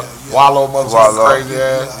yeah. Wallow, motherfucker, Wallow. crazy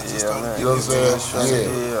ass. I just Yeah, started man. You know what I'm getting saying?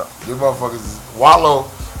 into that. Yeah. Yeah. These motherfuckers,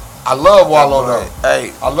 Wallow. I love Wallow though.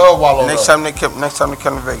 Hey, I love Wallow next though. time they come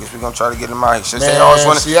to Vegas, we're gonna try to get them out here. Since Man, they always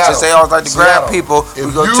want Seattle. since they always like to grab Seattle. people,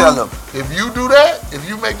 we gonna tell them. If you do that, if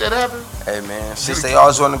you make that happen, Hey man, since they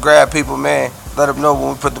always want to grab people, man, let them know when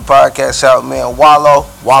we put the podcast out, man. Wallow,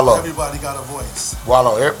 Everybody got a voice.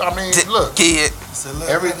 Wallow. I mean, look, kid. So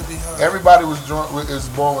let it be heard. everybody is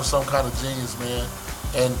born with some kind of genius, man,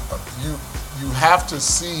 and you have to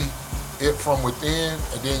see it from within,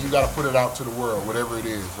 and then you got to put it out to the world, whatever it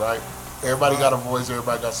is, right? Everybody got a voice.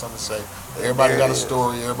 Everybody got something to say. Everybody got a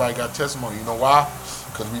story. Everybody got testimony. You know why?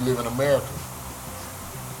 Because we live in America,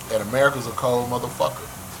 and America's a cold motherfucker.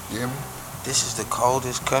 You hear me? This is the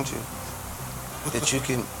coldest country that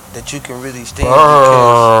you can really stand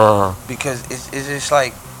because it's just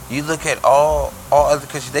like you look at all other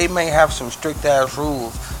countries. They may have some strict ass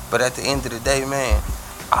rules, but at the end of the day, man,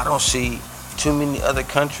 I don't see too many other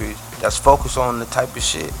countries that's focused on the type of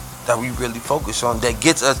shit that we really focus on, that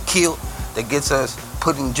gets us killed, that gets us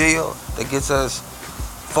put in jail, that gets us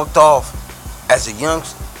fucked off as a young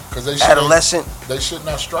Because adolescent. they should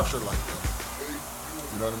not structure like that.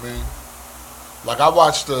 You know what I mean? Like I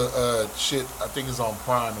watched the shit. I think it's on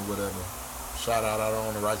Prime or whatever. Shout out. I don't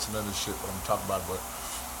want to write some other shit, but I'm talking about. But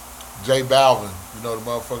J Balvin, you know the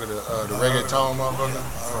motherfucker, the reggaeton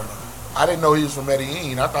motherfucker. I didn't know he was from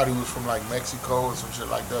Medellin. I thought he was from like Mexico or some shit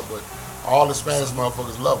like that. But all the Spanish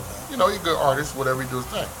motherfuckers love him. You know, he's a good artist, whatever he do his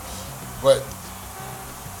thing. But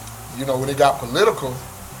you know, when it got political,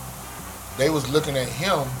 they was looking at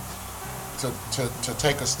him to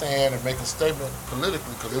take a stand and make a statement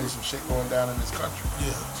politically because there was some shit going down in this country.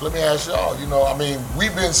 Yeah. So let me ask y'all, you know, I mean,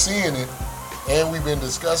 we've been seeing it and we've been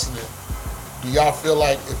discussing it. Do y'all feel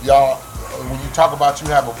like if y'all, when you talk about you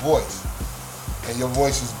have a voice and your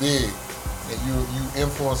voice is big and you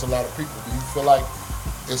influence a lot of people, do you feel like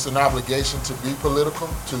it's an obligation to be political,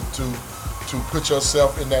 to put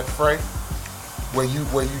yourself in that fray where you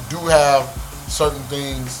do have certain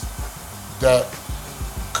things that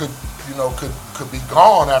could be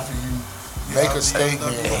gone after you make a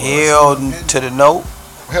statement? Hell to the no.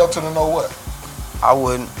 Hell to the no what? I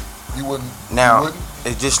wouldn't. You wouldn't? Now You wouldn't?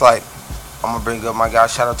 it's just like I'm gonna bring up my guy.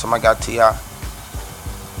 Shout out to my guy Ti.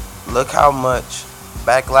 Look how much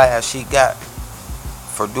backlash he got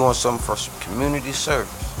for doing something for some community service.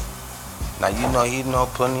 Now he know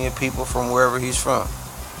plenty of people from wherever he's from.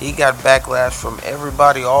 He got backlash from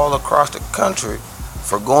everybody all across the country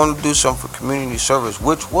for going to do something for community service,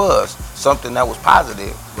 which was something that was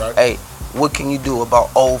positive. Right. Hey, what can you do about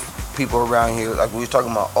old people around here? Like we was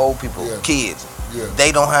talking about old people, kids. Yeah.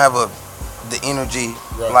 They don't have the energy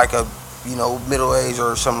Right. like a middle age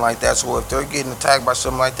or something like that. So if they're getting attacked by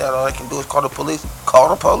something like that, all they can do is call the police. Call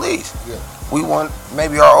the police. Yeah. We want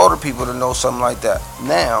maybe our older people to know something like that.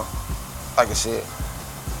 Now, like I said,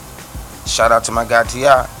 shout out to my guy Ti.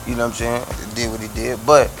 You know what I'm saying? He did what he did,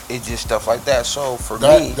 but it's just stuff like that. So for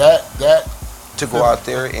me to go out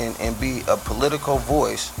there and be a political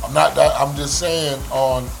voice. I'm just saying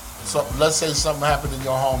let's say something happened in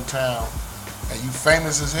your hometown and you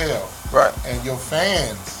famous as hell. Right. And your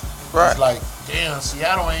fans Right. is like, damn,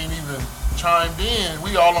 Seattle ain't even chimed in.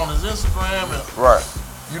 We all on his Instagram and right.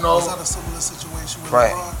 Was that a similar situation with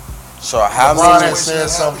right. LeBron? So how LeBron many had said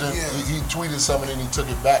something, yeah. he tweeted something and he took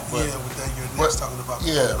it back. But, yeah, with that you're next talking about.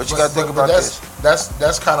 Yeah, but you gotta think about this.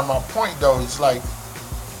 That's kind of my point though. It's like,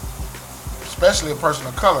 especially a person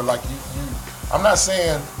of color, like you I'm not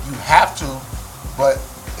saying you have to, but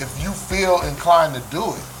if you feel inclined to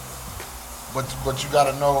do it, but you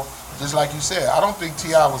gotta know, just like you said, I don't think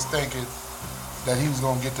T.I. was thinking that he was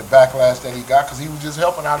gonna get the backlash that he got because he was just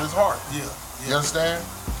helping out his heart. Yeah. You understand?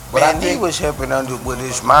 But Man, I think he was helping with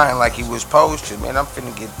his mind like he was supposed to. Man, I'm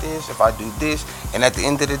finna get this if I do this. And at the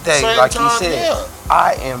end of the day, Same like time, he said, yeah.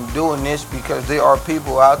 I am doing this because there are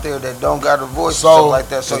people out there that don't got a voice So, and stuff like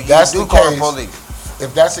that. So if you that's do the call the case, police.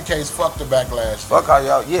 if that's the case, fuck the backlash. Fuck how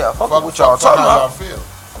y'all, fuck what how y'all talking y'all about. feel.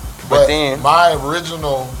 But then my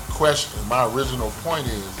original question, my original point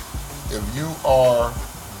is, if you are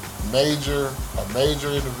a major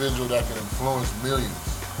individual that can influence millions,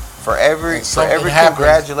 for every happens,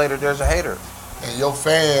 congratulator, there's a hater. and your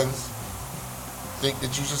fans think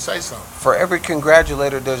that you should say something. For every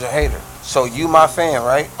congratulator, there's a hater. So you my fan,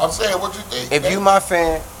 right? I'm saying, what you think? If you my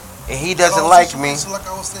fan and he doesn't like me, like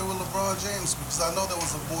I was saying with LeBron James, because I know there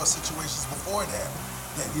was more situations before that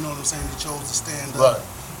you know what I'm saying, he chose to stand up. Right.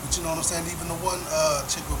 But you know what I'm saying, even the one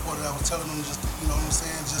chick reporter that was telling him just, you know what I'm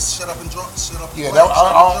saying, just shut up and drop, shut up. Yeah, and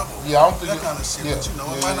I don't think that kind of shit. yeah, But you know,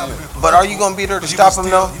 it yeah, might not yeah. have been. but are you gonna be there to stop him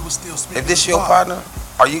though? He was still speaking. If this your his partner,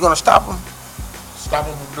 are you gonna stop him? Stop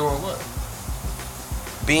him from doing what?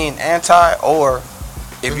 Being anti, or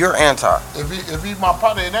if you're anti, If he's my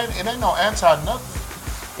partner, it ain't no anti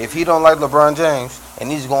nothing. if he don't like LeBron James and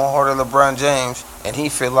he's going hard at LeBron James and he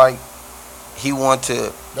feel like he want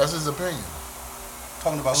to, That's his opinion.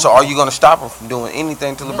 Talking about so are you gonna stop him from doing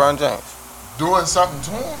anything to LeBron James? Doing something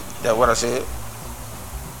to him, That's what I said.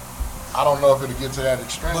 I don't know if it'll get to that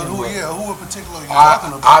extreme. But who in particular are you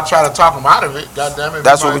talking about? I try to talk him out of it. God damn it.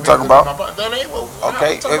 That's what we talking about. That ain't what.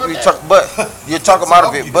 Okay, I'm talking if you about talk, but you're talking out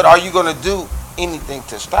of it. But are you gonna do anything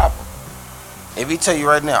to stop him? If he tell you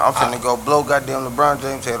right now, I'm finna go blow goddamn LeBron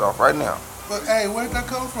James head off right now. But hey, where did that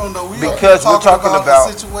come from though? Because we're talking about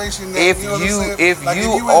a situation that, if you know what I'm you- saying? if like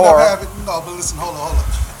you if you end are- up having, no, but listen, hold on.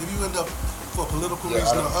 If you end up for a political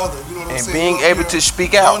reason or other, you know what I'm and saying? being you're able to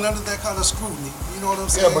speak out. going under that kind of scrutiny, you know what I'm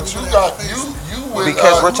saying? Yeah, but you You're got gonna have to face it. you went,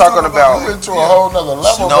 Because we're you talking about- you went to a whole nother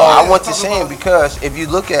level. No, bro. I want to talking say it about- because if you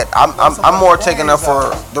look at, I'm more taking up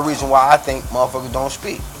for the reason why I think motherfuckers don't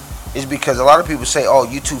speak. Is because a lot of people say, "Oh,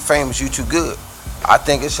 you too famous, you too good." I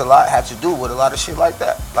think it's a lot has to do with a lot of shit like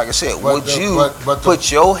that. Like I said, But would the- you but the-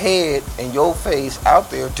 put your head and your face out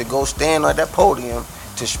there to go stand on that podium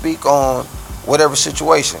to speak on whatever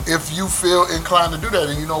situation? If you feel inclined to do that,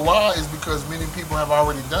 and you know why, is because many people have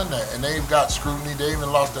already done that, and they've got scrutiny. They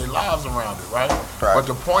even lost their lives around it, right? Right. But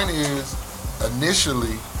the point is,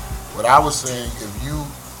 initially, what I was saying, if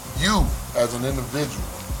you as an individual,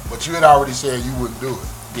 but you had already said you wouldn't do it.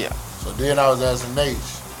 Yeah. So then I was asking Nate.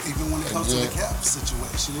 Even when it comes to Yeah. the cap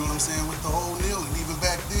situation, you know what I'm saying, with the whole kneeling, even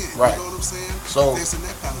back then, Right. you know what I'm saying? So- facing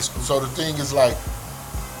that kind of scrutiny. So the thing is, like,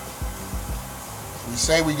 we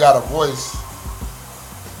say we got a voice,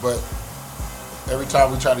 but every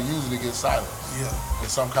time we try to use it, it gets silenced yeah. in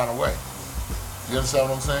some kind of way. You understand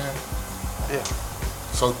what I'm saying? Yeah.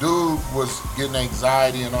 So dude was getting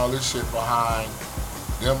anxiety and all this shit behind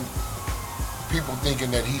them people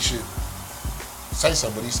thinking that he should say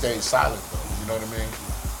something, but he stayed silent though. You know what I mean?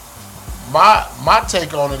 My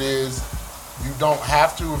take on it is you don't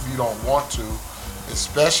have to if you don't want to,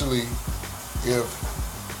 especially if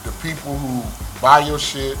the people who buy your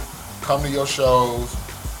shit, come to your shows,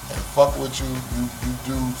 and fuck with you, you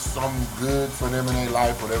do something good for them in their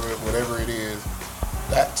life, whatever it is.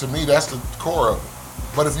 That to me, that's the core of it.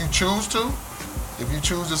 But if you choose to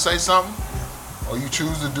say something, or you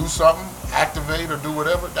choose to do something, activate or do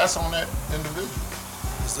whatever, that's on that individual.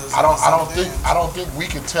 I don't think we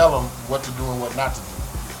can tell them what to do and what not to do.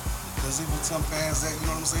 There's even some fans that, you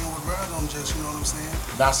know what I'm saying, would rather them just, you know what I'm saying?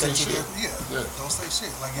 Not say shit. Don't say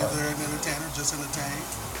shit. Like if they're an entertainer, just entertain,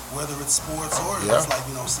 whether it's sports or Yeah. it's like,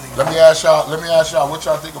 you know, singing. Let me ask y'all what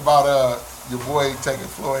y'all think about your boy taking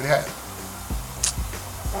Floyd hat.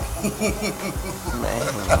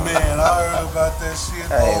 Man, I heard about that shit.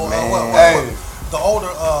 Hey, Hey, the older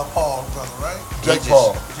Paul brother, right? Jake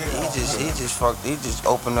Paul. He just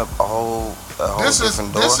opened up a whole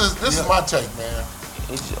different door. This is my take, man.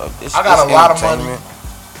 It's I got a lot of money.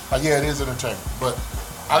 entertainment. Yeah, it is entertainment, but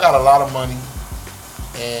I got a lot of money,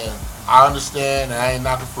 and I understand. And I ain't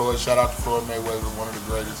knocking Floyd. Shout out to Floyd Mayweather, one of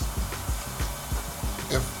the greatest.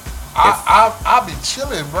 I'll be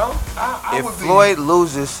chilling, bro. If Floyd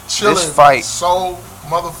loses chilling this fight, so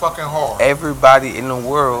motherfucking hard. everybody in the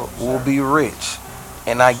world will be rich,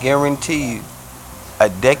 and I guarantee you, a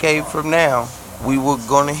decade from now, we were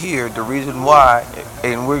going to hear the reason why,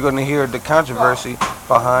 and we're going to hear the controversy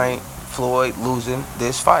behind Floyd losing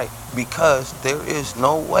this fight, because there's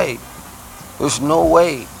no way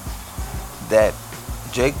that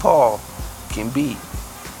Jake Paul can beat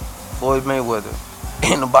Floyd Mayweather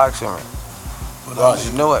in the boxing ring. But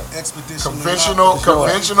You know what?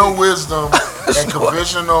 Conventional wisdom and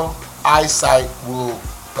conventional eyesight will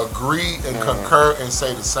agree and concur and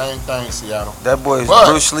say the same thing, Seattle. That boy is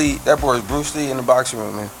Bruce Lee. That boy is Bruce Lee in the boxing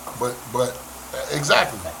room, man. But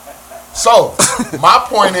exactly. So my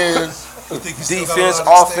point is, Defense,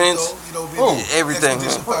 offense, everything.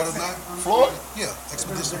 Expedition fight or not? Floyd. Yeah,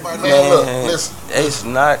 expedition fight or Man, not? look, listen. It's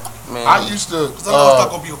not, man. I used to. Because I know it's not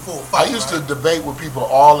going to be a full fight. I used to debate with people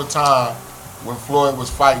all the time when Floyd was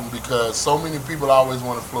fighting, because so many people always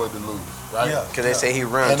wanted Floyd to lose, right? Yeah. Because they say he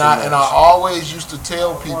runs And too I much. always used to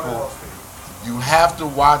tell people, you have to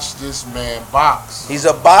watch this man box. He's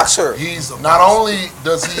a boxer. He's not only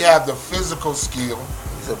does he have the physical skill,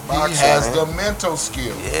 He's a boxer, he has man. the mental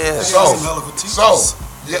skill. Yeah. Some hell of a teachers.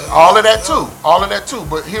 All of that too.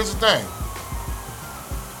 But here's the thing: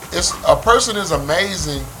 a person is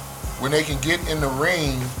amazing when they can get in the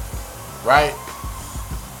ring, right,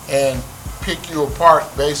 and pick you apart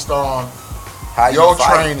based on How you your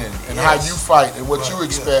fight. training and how you fight and what you Right,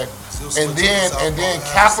 expect, yeah. and then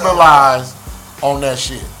capitalize on that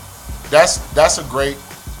shit. That's a great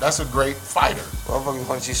fighter. Motherfuckers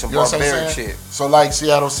want to see some You know what I'm barbaric saying? shit. So like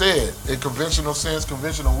Seattle said, in conventional sense,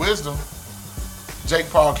 conventional wisdom, Jake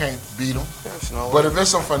Paul can't beat him. There's no But way. if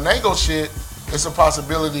it's some finagle shit, it's a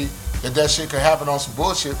possibility that shit could happen on some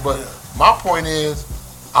bullshit. But my point is,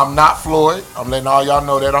 I'm not Floyd. I'm letting all y'all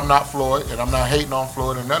know that I'm not Floyd, and I'm not hating on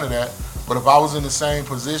Floyd or none of that. But if I was in the same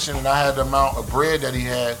position and I had the amount of bread that he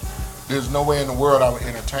had, there's no way in the world I would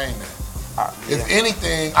entertain that. If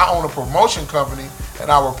anything, I own a promotion company, and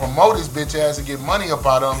I would promote his bitch ass and get money up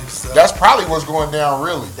out of him. That's probably what's going down,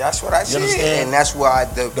 really. That's what I said, understand? and that's why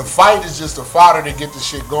The fight is just a fodder to get the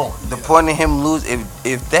shit going. the point of him lose.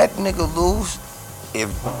 If that nigga lose, if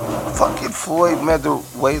fucking Floyd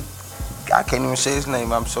Mayweather, I can't even say his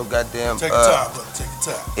name. I'm so goddamn. Take your time, brother. Take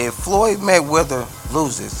your time. If Floyd Mayweather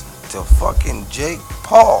loses to fucking Jake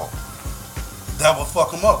Paul, That will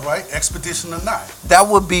fuck him up, right? Expedition or not. that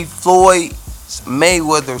would be Floyd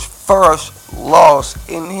Mayweather's first loss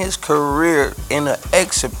in his career in an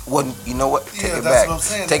exit. Well, you know what? Take Yeah, it that's back. what I'm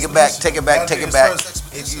saying. Take it back. Expedition. Take it back. That'd Take be it his back. first If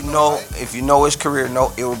expedition, you know, right? if you know his career,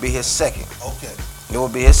 no, it would be his second. Okay. It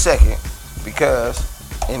would be his second, because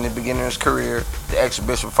in the beginning of his career, the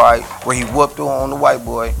exhibition fight where he whooped on the white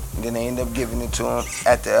boy, and then they ended up giving it to him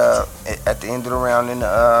at the end of the round in the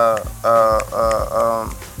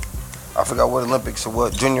I forgot what Olympics or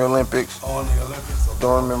what, Junior Olympics. On the Olympics. Okay.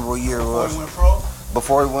 Don't remember what year it Before was. he went pro?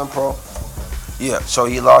 Before he went pro. Yeah, so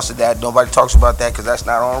he lost to that. Nobody talks about that because that's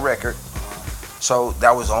not on record. So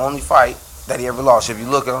that was the only fight that he ever lost. If you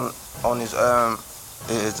look on his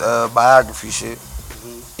biography shit,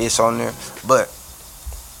 it's on there. But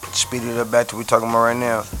speed it up back to what we're talking about right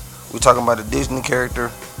now. We're talking about a Disney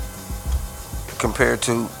character compared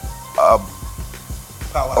to a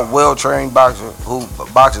well-trained boxer who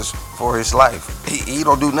boxes for his life. He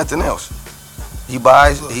don't do nothing else. He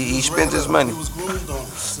buys, he spends his money. He was groomed on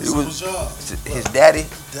since He he was- was young. His daddy,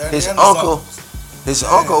 his and uncle, uncles. his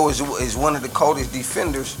uncle is one of the coldest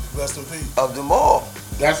defenders Rest in peace. of them all.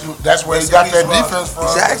 That's where he Rest got in that peace, defense from.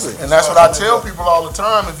 Exactly. And that's what I tell people all the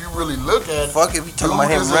time. If you really look at it, Fuck if you talking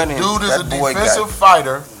about him running, dude is a that boy defensive got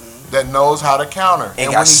fighter that knows how to counter. and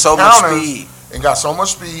when got he so much counters- speed. And got so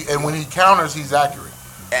much speed. And when he counters, he's accurate.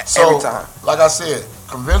 Every time. Like I said,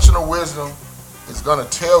 conventional wisdom is gonna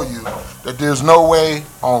tell you that there's no way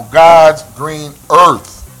on God's green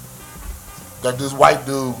earth that this white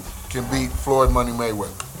dude can beat Floyd Money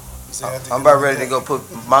Mayweather. I'm about ready to go put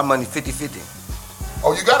my money 50-50.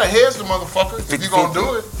 Oh, you gotta hedge the motherfucker if you gonna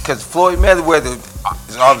do it. Because Floyd Mayweather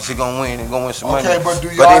is obviously gonna win and gonna win some money. Okay, but do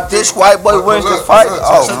y'all But if this white boy wins the fight,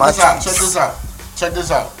 check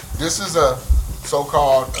this out. This is a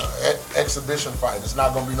so-called exhibition fight. It's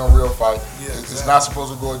not gonna be no real fight. Yeah, It's not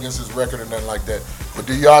supposed to go against his record or nothing like that. But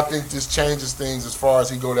do y'all think this changes things as far as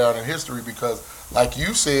he go down in history? Because, like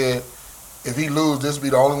you said, if he lose, this will be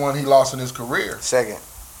the only one he lost in his career. Second,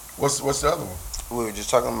 What's the other one? we were just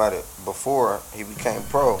talking about it before he became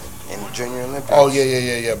pro in the Junior Olympics. Oh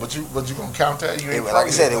yeah. But you gonna count that? You ain't Like I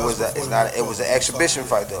pro said, yet. it was an exhibition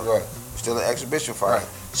fight though. Right. Still an exhibition fight. Right.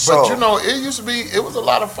 So, But you know, it used to be. It was a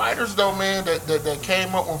lot of fighters though, man, that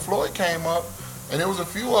came up when Floyd came up, and there was a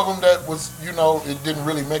few of them that was, you know, it didn't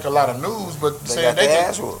really make a lot of news, but they saying got they their could.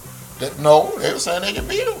 ass whooped. No, they were saying they could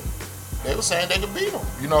beat him. They were saying they could beat him.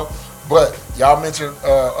 You know, but y'all mentioned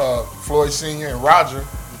Floyd Senior and Roger.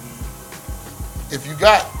 If you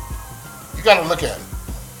got to look at it.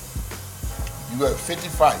 You got 50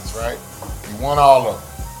 fights, right? You won all of them.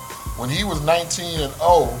 When he was 19-0,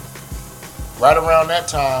 right around that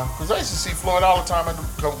time, because I used to see Floyd all the time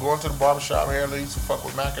going to the barbershop here. They used to fuck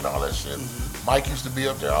with Mac and all that shit. Mike used to be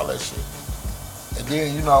up there, all that shit. And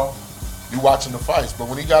then, you know, you watching the fights. But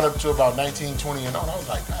when he got up to about 19, 20 and on, I was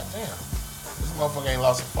like, God damn, this motherfucker ain't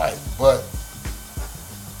lost a fight. But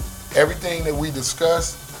everything that we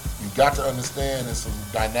discussed, you got to understand there's some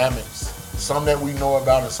dynamics. Some that we know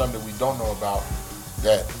about and some that we don't know about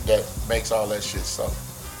that makes all that shit so.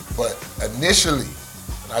 But initially,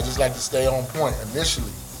 and I just like to stay on point,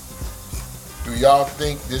 initially, do y'all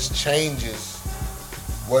think this changes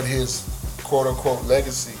what his quote-unquote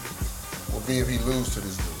legacy will be if he loses to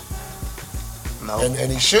this dude? No.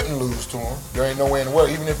 And he shouldn't lose to him. There ain't no way in the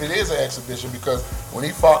world, even if it is an exhibition, because when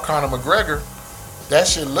he fought Conor McGregor, that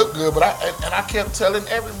shit looked good, but I kept telling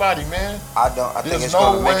everybody, man, I think there's it's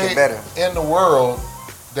no going to make way it better. in the world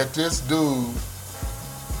that this dude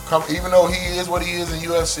even though he is what he is in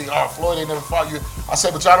UFC. Oh, Floyd ain't never fought you. I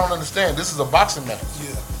said, but y'all don't understand. This is a boxing match.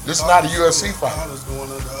 Yeah. This is not a UFC fight. Connor's going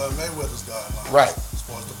under Mayweather's guidelines. Right. As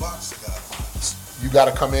far as the boxing guidelines. You got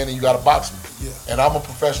to come in and you got to box me. Yeah. And I'm a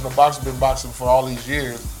professional boxer, been boxing for all these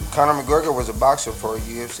years. Conor McGregor was a boxer for a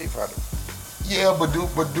UFC fighter. Yeah, but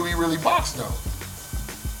do he really box though?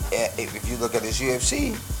 If you look at his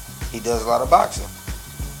UFC, he does a lot of boxing.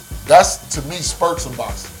 That's, to me, spurts of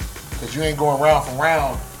boxing. Because you ain't going round for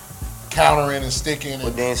round, countering and sticking. And,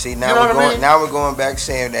 But then see, you now know we're what I going. mean? Now we're going back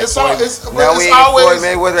saying that. It's Floyd, always now we ain't Floyd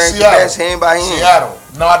Mayweather ain't the best hand by hand. Seattle.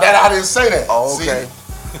 No, that I didn't say that. Oh, okay. See,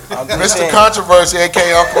 I'm just Mr. saying. Controversy,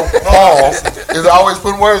 aka Uncle Paul, is always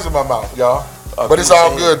putting words in my mouth, y'all. But it's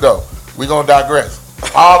all good though. We gonna digress.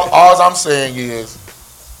 All I'm saying is,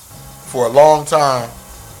 for a long time,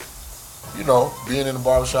 you know, being in the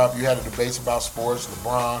barbershop, you had a debates about sports,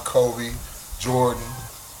 LeBron, Kobe, Jordan,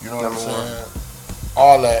 you know what I'm saying?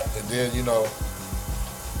 All that, and then, you know,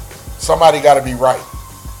 somebody got to be right.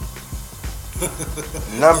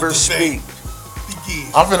 Numbers speak.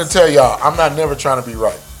 I'm finna tell y'all, I'm not never trying to be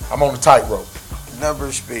right. I'm on the tightrope.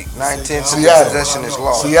 Numbers speak. 9/10 Seattle. possession is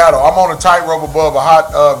law. Seattle, I'm on a tightrope above a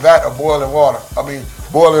hot vat of boiling water.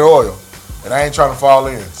 Boiling oil. And I ain't trying to fall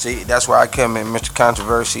in. See, that's where I come in, Mr.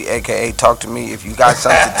 Controversy, aka talk to me if you got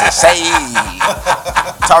something to say.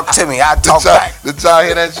 Talk to me, I talk back. Did y'all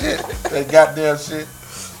hear that shit? That goddamn shit.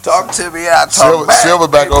 Talk to me, I talk back.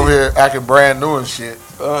 Silverback over here acting brand new and shit.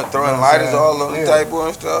 Throwing lighters all over the table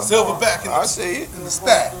and stuff. Silverback I see it. in the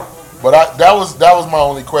stack. But that was my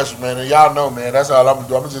only question, man. And y'all know, man, that's all I'm gonna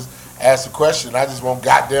do. I'm gonna just ask the question. I just want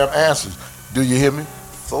goddamn answers. Do you hear me?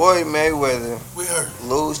 Floyd Mayweather We heard.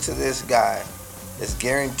 lose to this guy, it's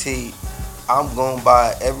guaranteed I'm gonna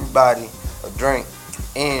buy everybody a drink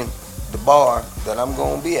in the bar that I'm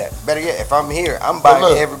gonna be at. Better yet, if I'm here, I'm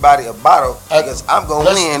buying everybody a bottle because I'm gonna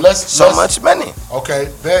win so much money. Okay,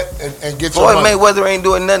 bet and get Floyd your money. Mayweather ain't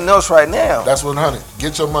doing nothing else right now. That's 100.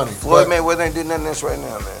 Get your money. Floyd Mayweather ain't doing nothing else right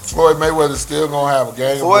now, man. Floyd Mayweather's still gonna have a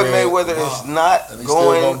game. Floyd of bread. Mayweather is not And he's still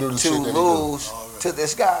going gonna do the to shit that he do. lose to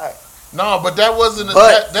this guy. No, but that wasn't.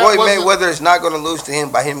 But that Floyd wasn't, Mayweather is not going to lose to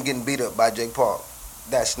him by him getting beat up by Jake Paul.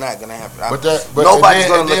 That's not going to happen. But nobody's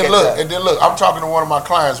going to look at that. And then look, I'm talking to one of my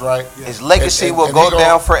clients, right? His legacy And will go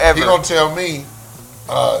down forever. He gonna tell me.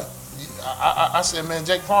 I said, man,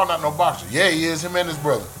 Jake Paul not no boxer. Yeah, he is. Him and his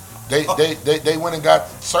brother. They went and got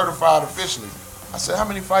certified officially. I said, how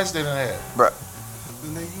many fights they done had? Bruh.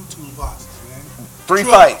 And they YouTube boxers, man. 3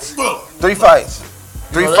 fights. 3 fights.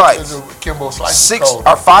 3 that fights. is Kimbo Slice is 6 cold.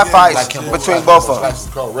 or 5 Yeah, fights Like Kimbo between Slice, both Kimbo of them. Slice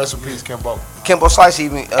is cold. Rest in peace, Kimbo. Kimbo Slice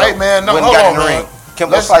even Hey man, no, went hold and got on, in the man. ring.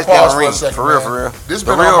 Kimbo Let's Slice got pause in the for ring. a second, For real, man. for real. This The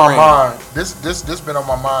been real on my ring. mind. This been on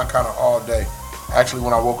my mind kind of all day. Actually,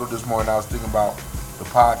 when I woke up this morning, I was thinking about the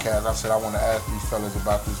podcast. I said I want to ask these fellas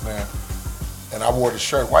about this, man. And I wore the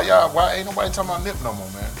shirt. Why ain't nobody talking about Nip no more,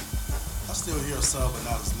 man? I still hear some, but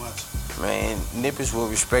not as much. Man, Nip is well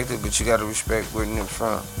respected, but you gotta respect where Nip's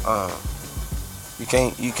from. You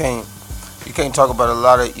can't talk about a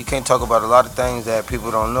lot of things that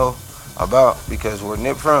people don't know about because where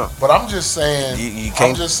Nip from. But I'm just saying, You I'm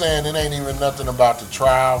can't. just saying it ain't even nothing about the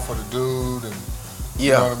trial for the dude, and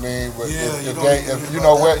you know what I mean. But Yeah, if you don't they, even if hear you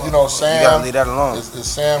know about what, that you know, part. You gotta Sam leave that alone. is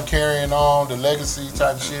Sam carrying on the legacy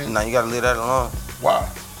type shit. Nah, you gotta leave that alone. Why?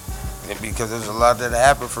 Because there's a lot that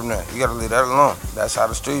happened from that. You gotta leave that alone. That's how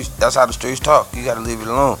the streets talk. You gotta leave it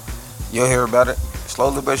alone. You'll hear about it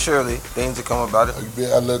slowly but surely. Things will come about it.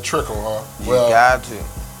 A little trickle, huh? You got to.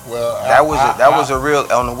 Well, That was a real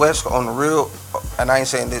on the real. And I ain't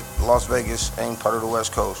saying that Las Vegas ain't part of the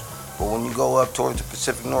West Coast, but when you go up towards the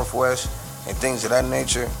Pacific Northwest and things of that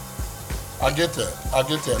nature, I get that.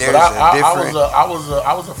 There's But a different- I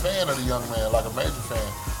was a fan of the young man, like a major fan.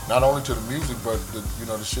 Not only to the music, but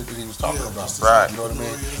the shit that he was talking about. Right. You know what I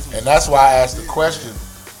mean? And that's why I asked the question,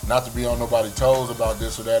 not to be on nobody's toes about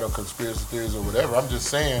this or that or conspiracy theories or whatever. I'm just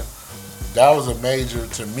saying that was a major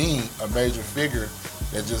figure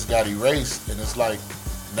that just got erased, and it's like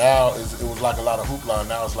now it was like a lot of hoopla.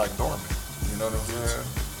 Now it's like dormant. You know what I'm saying?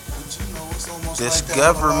 But it's almost This like that with a lot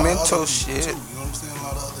of governmental other people, shit. too. You know what I'm saying? A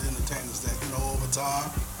lot of other entertainers that, over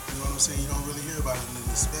time, you know what I'm saying, you don't really hear about it. And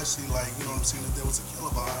especially like, you know what I'm saying, if there was a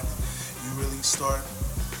killer behind it, you really start,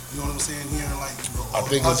 you know what I'm saying, hearing like, I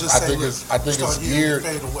think I'll it's just say, geared. hearing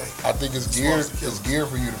it fade away. I think it's As far as geared. the killer. It's geared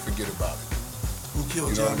for you to forget about it. Who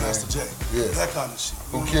killed You know John what I mean? Master Jay? Yeah. That kind of shit.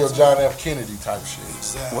 You Who know killed what I'm John F. Kennedy type shit. saying?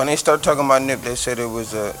 Exactly. when they start talking about Nip, they said it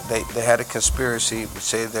was they had a conspiracy.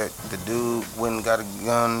 Said that the dude went and got a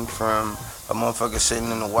gun from a motherfucker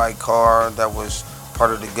sitting in a white car that was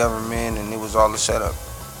part of the government, and it was all a setup.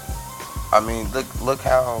 I mean, look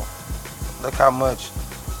how much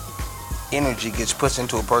energy gets put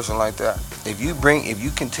into a person like that. If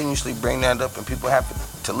you continuously bring that up and people have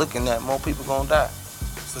to look in that, more people gonna die.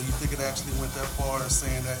 So you think it actually went that far as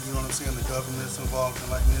saying that, you know what I'm saying, the government's involved in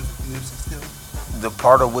like Nipsey's killing? The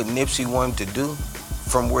part of what Nipsey wanted to do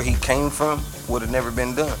from where he came from would have never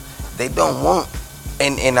been done. They don't want,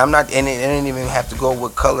 and I'm not, and it didn't even have to go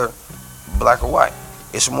with color, black or white.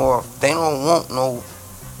 It's more, they don't want no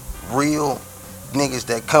real niggas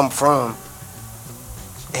that come from,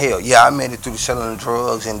 hell, yeah, I made it through selling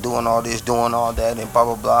drugs and doing all this, doing all that, and blah,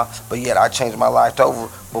 blah, blah. But yet I changed my life over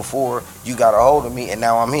before you got a hold of me, and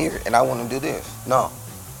now I'm here, and I want to do this. No.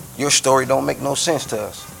 Your story don't make no sense to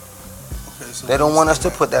us. Okay, so They don't want us to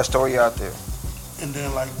put that story out there. And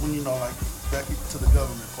then like when like back to the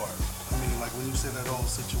government part, I mean like when you said that whole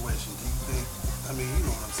situation, do you think, I mean, you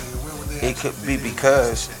know what I'm saying, where would they It could actually be fit in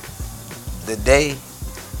because that shit? the day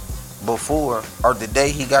before, or the day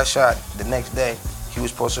he got shot, the next day, he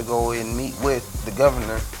was supposed to go and meet with the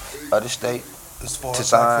governor of the state. As far to as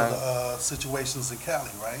sign- like for the situations in Cali,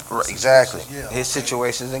 right? Right, exactly. Yeah, His okay.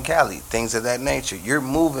 situations in Cali, things of that nature. You're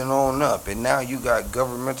moving on up, and now you got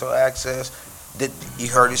governmental access. That you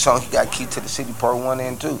heard his song, he got key to the city, part 1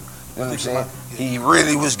 and 2. You know what I'm saying? He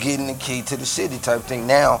really was getting the key to the city type thing.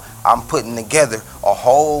 Now I'm putting together a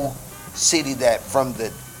whole city that from the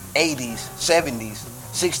 80s, 70s,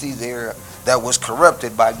 60s era that was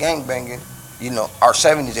corrupted by gangbanging. Our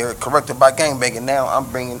 70s era corrupted by gangbanging. Now I'm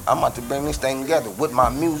about to bring this thing together with my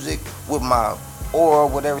music, with my aura,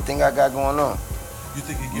 with everything I got going on. You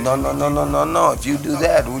think it No. If you do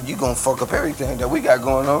that, you gonna fuck up everything that we got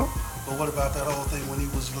going on. But what about that whole thing when he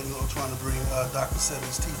was trying to bring Dr.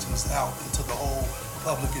 Sebi's teachings out into the whole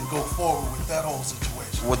public and go forward with that whole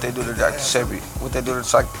situation? What they do to Dr. Sebi? What they do to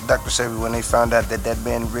Dr. Sebi when they found out that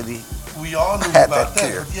man really? We all knew had about that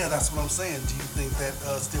that, care. but yeah, that's what I'm saying. Do you think that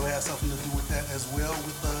still has something to do with that as well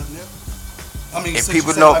with Nip? I mean, If since you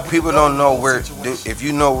people said, know, like, with people the don't know government where. situation. If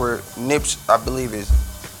you know where Nips, I believe is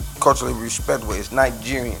culturally respectable, it's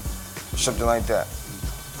Nigerian, or something like that.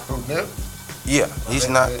 Who, Nip? Yeah, he's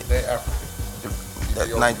not They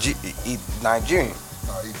African. Nigerian.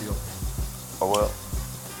 No, Ethiopia. Oh well,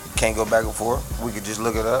 can't go back and forth. We could just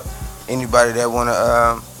look it up. Anybody that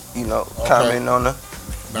wanna, comment on the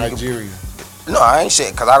Nigerian. No, I ain't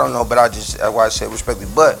saying because I don't know, but that's why I said respectfully.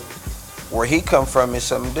 But where he come from is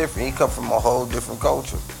something different. He come from a whole different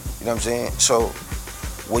culture. You know what I'm saying? So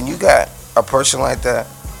when you got a person like that,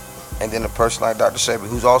 and then a person like Dr. Sebi,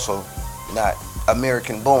 who's also not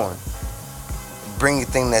American born, bring a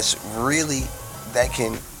thing that's really that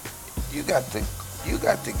can. You got the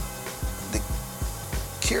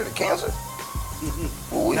cure to cancer.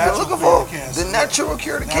 What we been looking for? The natural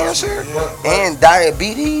cure to cancer and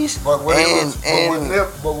diabetes. But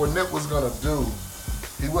what Nip was gonna do,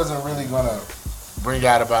 he wasn't really gonna bring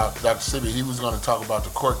out about Dr. Sebi. He was gonna talk about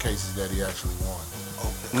the court cases that he actually won.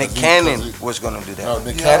 Nick Cannon was gonna do that. No,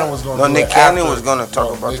 Nick Cannon was gonna. No, do Nick it Cannon after, was gonna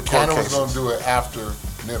talk about Nick the court Cannon cases. was gonna do it after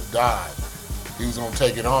Nip died. He was gonna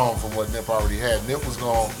take it on from what Nip already had. Nip was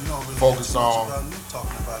gonna focus on. About Nip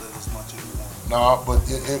talking about it as much anymore. No, but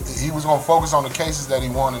he was gonna focus on the cases that he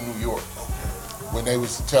won in New York. When they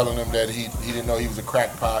was telling him that he didn't know he was a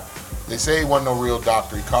crackpot. They say he wasn't no real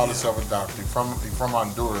doctor. He called himself a doctor. He from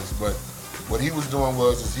Honduras. But what he was doing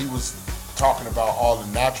was he was talking about all the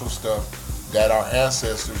natural stuff that our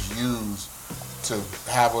ancestors used to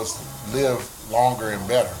have us live longer and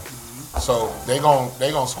better. So they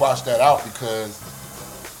gonna squash that out because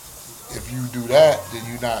if you do that, then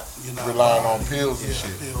you're not relying on pills and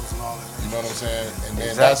shit. Pills and all that. You know what I'm saying? And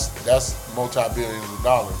then that's multi-billions of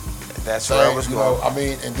dollars. That's where I was going. I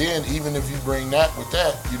mean, and then even if you bring that with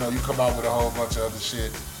that, you come out with a whole bunch of other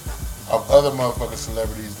shit of other motherfucking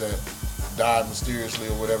celebrities that died mysteriously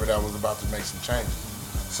or whatever that was about to make some changes.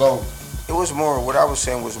 So it was more. What I was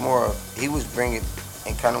saying was more. He was bringing,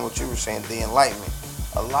 and kind of what you were saying, the enlightenment.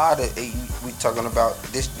 A lot of we talking about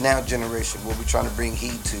this now generation. What we trying to bring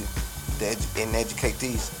heed to, and educate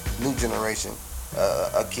these new generation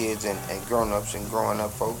of kids and grown-ups and growing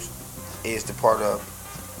up folks is the part of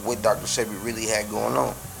what Dr. Sebi really had going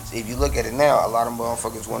on. So if you look at it now, a lot of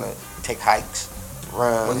motherfuckers want to take hikes,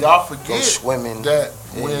 run, well, y'all forget go swimming, that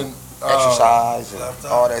when exercise and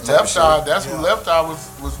all that type of shit. Left Eye, that's who Left Eye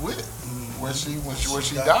was with when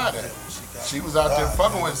she died at. She was out there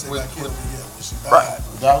fucking with right.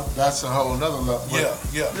 That's a whole nother level. But,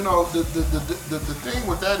 you know, the thing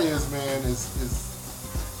with that is, man, is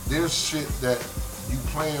there's shit that you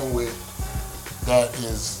playing with that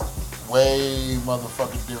is way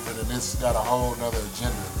motherfucking different, and it's got a whole nother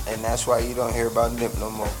agenda. And that's why you don't hear about Nip no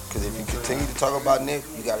more. Because if you continue to talk about Nip,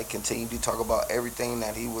 you got to continue to talk about everything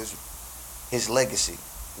that his legacy,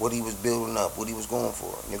 what he was building up, what he was going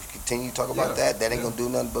for. And if you continue to talk about that ain't gonna do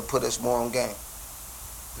nothing but put us more on game.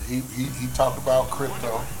 He talked about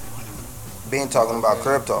crypto. Been talking about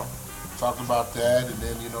crypto. Talked about that, and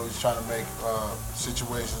then he's trying to make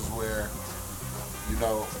situations where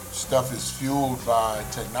stuff is fueled by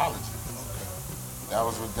technology. That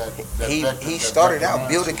was what that he started out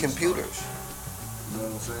building computers. You know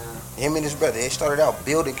what I'm saying? Him and his brother, they started out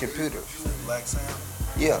building computers. Black Sam?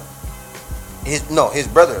 Yeah. His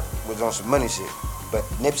brother was on some money shit, but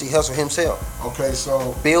Nipsey Hussle himself. Okay,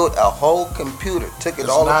 so built a whole computer, took it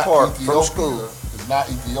all apart from school. It's not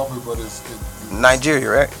Ethiopia, but it's Nigeria,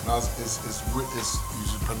 right? No, you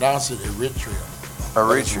should pronounce it Eritrea.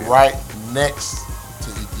 Eritrea. It's right next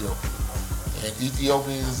to Ethiopia. And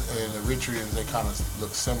Ethiopians and Eritreans, they kind of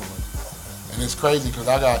look similar. And it's crazy because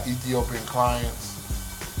I got Ethiopian clients.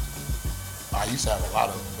 I used to have a lot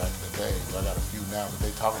of them back in the day. I got a few now, but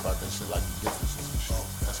they talk about that shit like the differences and shit.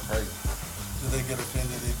 That's crazy. Do they get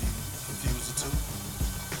offended if you confuse the two?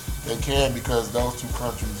 They can, because those two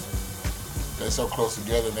countries, they're so close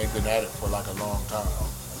together and they've been at it for like a long time.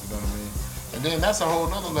 You know what I mean? And then that's a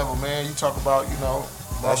whole nother level, man. You talk about,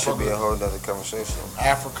 that should be a whole nother conversation.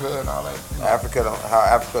 Africa and all that. How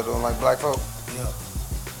Africa don't like black folk?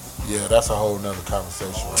 Yeah, that's a whole nother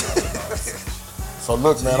conversation. So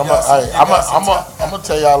look, man, I'm gonna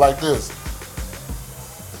tell y'all like this.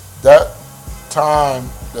 That time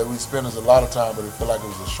that we spent is a lot of time, but it felt like it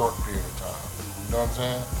was a short period of time. You know what I'm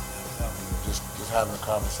saying? Just having a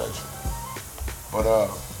conversation. But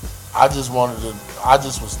I just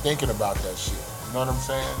was thinking about that shit. You know what I'm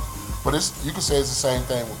saying? But you can say it's the same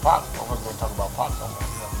thing with Pac. I'm not gonna talk about Pac no more.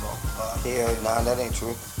 Yeah, nah, that ain't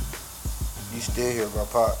true. You still hear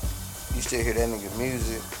about Pac. You still hear that nigga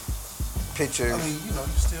music, pictures. I mean, you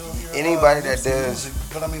still hear anybody that does. music,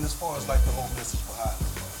 but I mean, as far as like the whole message behind it.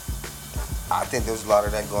 I think there's a lot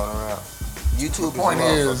of that going around. YouTube. The point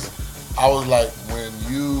is, I was like, when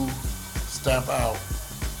you stamp out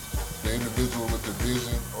the individual with the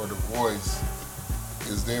vision or the voice,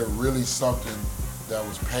 is there really something that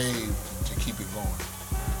was paved to keep it going?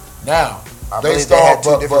 Now, based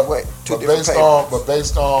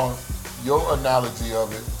on your analogy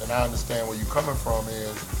of it, and I understand where you're coming from,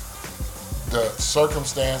 is the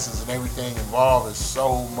circumstances and everything involved is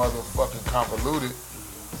so motherfucking convoluted.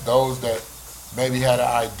 Those that maybe had an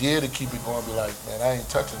idea to keep it going be like, man, I ain't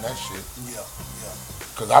touching that shit. Yeah.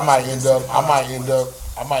 Cause I might end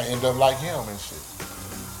up like him and shit.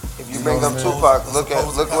 If you bring up Tupac, look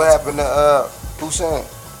what happened to Hussein.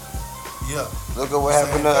 Yeah. Look at what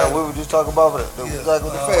Hussein happened. Fatal. We were just talking about the guy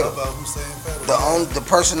with the fatal. About Hussein Fatal. The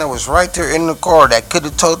person that was right there in the car that could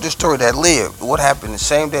have told the story that lived. What happened the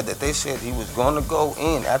same day that they said he was going to go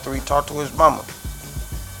in after he talked to his mama.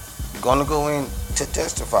 Going to go in to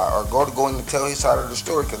testify or go in to tell his side of the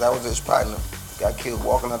story because that was his partner. Got killed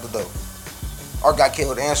walking out the door. Or got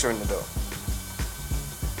killed answering the door.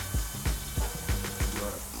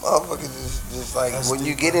 Motherfuckers is just like That's when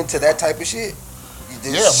you deep, get into that type of shit.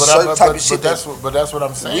 Yeah, but that's what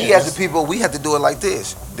I'm saying. We as the people, we have to do it like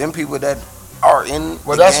this. Them people that are in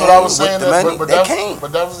Well, the that's what game I was saying. with the money, But they can't.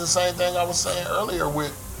 that was the same thing I was saying earlier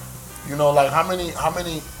with, you know, like how many.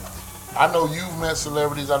 I know you've met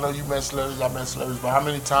celebrities. I know you met celebrities. I met celebrities. But how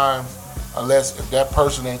many times, unless if that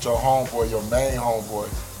person ain't your homeboy, your main homeboy,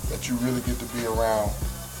 that you really get to be around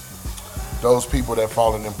those people that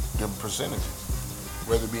fall in them percentages,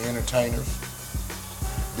 whether it be entertainers,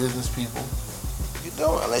 business people. You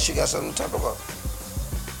don't, unless you got something to talk about.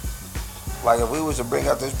 Like if we was to bring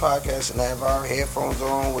out this podcast and have our headphones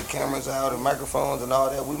on with cameras out and microphones and all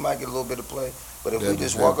that, we might get a little bit of play. But if we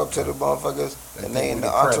just walk up to the motherfuckers and they in the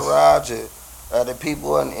entourage, the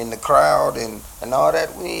people in the crowd and all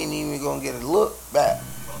that, we ain't even gonna get a look back.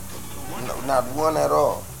 No, not one at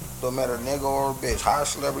all. Don't matter nigga or bitch, high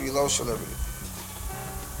celebrity, low celebrity.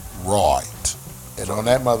 Right. And on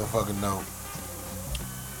that motherfucking note,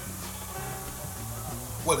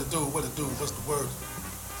 What it do? What's the word?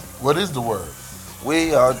 what is the word?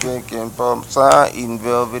 We are drinking from sign, eating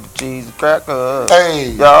velvet cheese and crackers.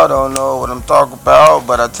 Hey. Y'all don't know what I'm talking about,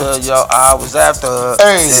 but I tell y'all I was after her.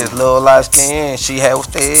 Hey. This little light skin, she had was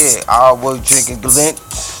dead. I was drinking Glint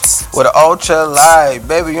with an ultra light.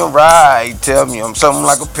 Baby, you're right. Tell me I'm something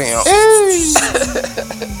like a pimp.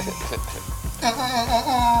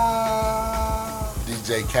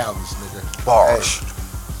 DJ Calvis, nigga. Bars. Hey,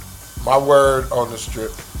 my word on the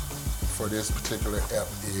strip for this particular ep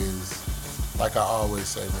is, like I always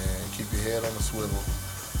say, man, keep your head on the swivel.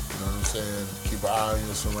 You know what I'm saying? Keep an eye on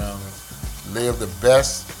your surroundings. Live the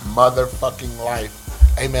best motherfucking life.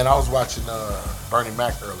 Hey, man, I was watching Bernie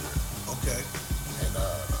Mac earlier. Okay. And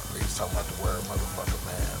he was talking about the word motherfucker,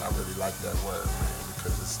 man. I really like that word, man,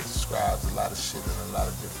 because it describes a lot of shit and a lot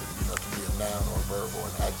of different, you know, to be a noun or a verb or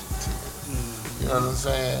an adjective. You know what I'm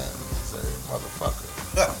saying? Say motherfucker.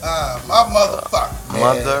 My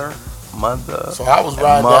motherfucker. Mother. So I was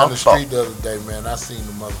riding down the street the other day, man. I seen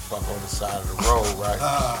the motherfucker on the side of the road, right?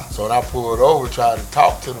 So when I pulled over, tried to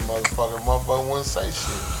talk to the motherfucker wouldn't say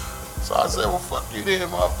shit. So I said, well, fuck you then,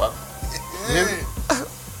 motherfucker. Yeah.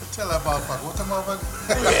 Tell that motherfucker. What the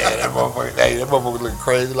motherfucker? Yeah, that motherfucker. Hey, that motherfucker looking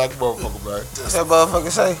crazy like a motherfucker, man. What's that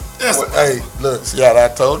motherfucker say? Well, hey, look, see how I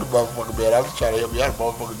told the motherfucker, man, I was trying to help you out. The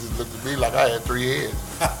motherfucker just looked at me like I had 3 heads.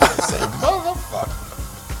 I said, motherfucker.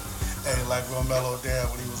 Hey, like Romello Dad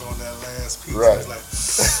when he was on that last piece. Right. He was like,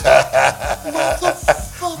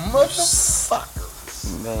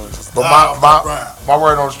 Motherfucker. Man. But my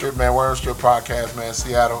word on the strip, man, word on the strip podcast, man,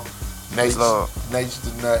 Seattle. Nate's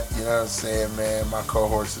the nut, you know what I'm saying, man. My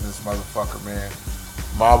cohorts in this motherfucker, man.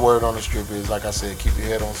 My word on the strip is, like I said, keep your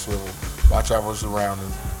head on swivel, watch out for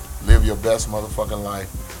surroundings, live your best motherfucking life,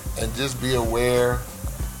 and just be aware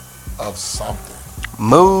of something.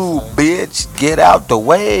 Move, bitch. Get out the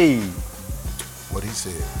way. What he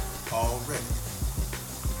said. already.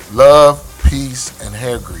 Love, peace, and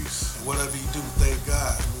hair grease. And whatever you do, thank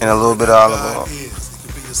God. And a little bit of olive God oil. is. It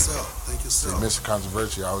can be yourself. Thank See, yourself. Mr.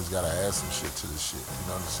 Controversy, I always gotta add some shit to this shit. You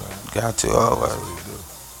know what I'm saying? Got to That's always. what he do.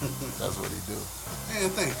 That's what he do.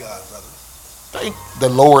 And thank God, brother. Thank the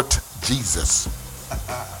Lord Jesus.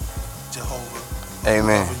 Jehovah.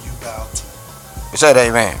 Amen. Whoever you bow to. We said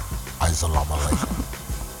amen. Assalamu alaikum.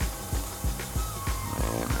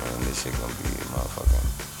 Man, this shit gonna be motherfucking.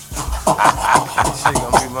 This shit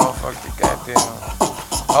gonna be motherfucking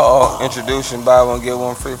goddamn. Oh, introducing buy one get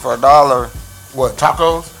one free for $1. What,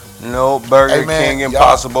 tacos? No Burger Hey, man, King y'all-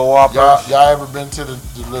 Impossible Whopper. Y'all ever been to the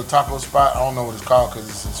little taco spot? I don't know what it's called because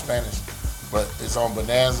it's in Spanish, but it's on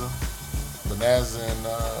Bonanza and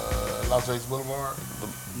Las Vegas Boulevard.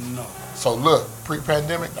 No. So look,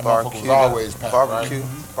 pre-pandemic, that motherfucker was Barbecue. always packed, Barbecue.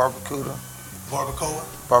 right? Barbacoa. Barbacoa?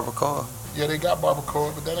 Barbacoa. Yeah, they got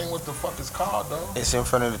barbacoa, but that ain't what the fuck it's called, though. It's in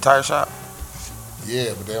front of the tire shop.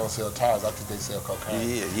 Yeah, but they don't sell tires. I think they sell cocaine.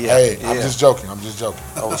 Yeah. Hey, yeah. I'm just joking.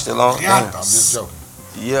 Oh, we still on? Yeah. Damn. I'm just joking.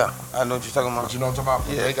 Yeah, I know what you're talking But about. you know what I'm talking about?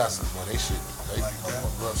 But Yeah. They got some, well, they shit. They, Like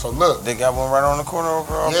that? so look. They got one right on the corner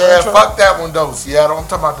over on Yeah, Franklin. fuck that one, though. Seattle. I'm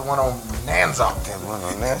talking about the one on Nanza. That one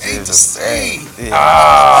on Nancy Ain't is the a- same. Yeah.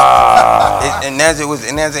 Ah. And Nancy was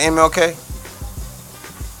MLK?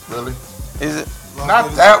 Really? Is it?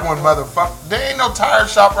 Not that one, motherfucker. There ain't no tire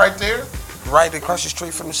shop right there. right across the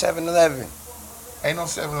street from the 7-Eleven. Ain't no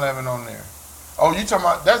 7-Eleven on there. Oh, you talking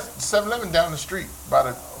about that's 7-Eleven down the street by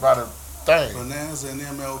the thing. Bonanza and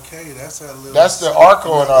MLK, that's that little. That's the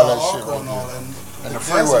Arco and all that shit Arco right and all there. that. And the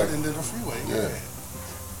freeway. And then the freeway, Yeah.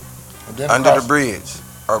 And then Under the across- bridge.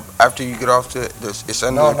 Or after you get off it's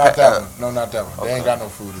under No, the not that one. No, not that one. They Okay. ain't got no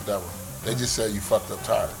food at that one. They just sell you fucked up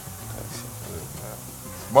tires.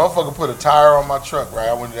 Motherfucker put a tire on my truck, right?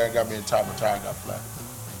 I went there and got me a tire. My tire got flat.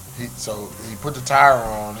 So he put the tire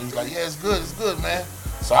on. He's like, yeah, it's good, man.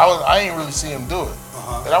 So I ain't really see him do it.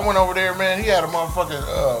 And I went over there, man. He had a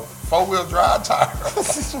motherfucking 4-wheel drive tire.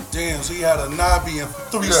 Damn, so you had a knobby and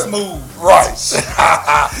 3 Yeah. smooth. Right.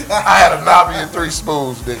 I had a knobby and 3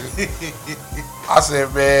 smooths, nigga. I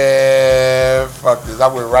said, man, fuck this. I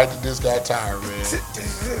went right to this guy tire, man.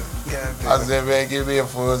 I said, man, give me a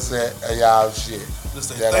full set of y'all shit. Just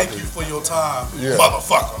say, That I thank did. you for your time, Yeah.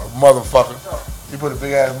 motherfucker. Motherfucker. He put a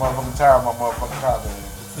big ass motherfucking tire on my motherfucking car,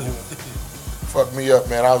 man. Fucked me up,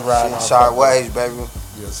 man. I was riding Sitting sideways, baby.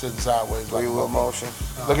 Yeah, sitting sideways. Like a Three-wheel motherfucker. motion.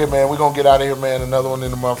 Look at, man, we gonna get out of here, man. Another one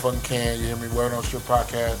in the motherfucking can. You hear me? Word on Strip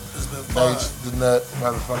Podcast. It's been fun. Nate the Nut,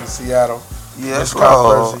 motherfucking Seattle. Yes, Mr. Kyle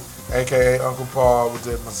Lord. Percy, aka Uncle Paul with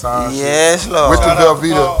that massage. Yes, Shit. Lord. With the Shout out to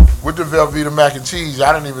Paul. Velveeta mac and cheese.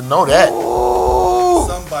 I didn't even know that. Ooh.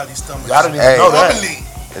 Somebody's stomach. Y'all didn't even Hey. know that. Bubbly.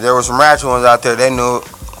 There were some ratchet ones out there. They knew it.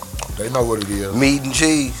 They know what it is. Meat and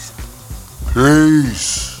cheese.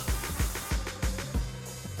 Peace.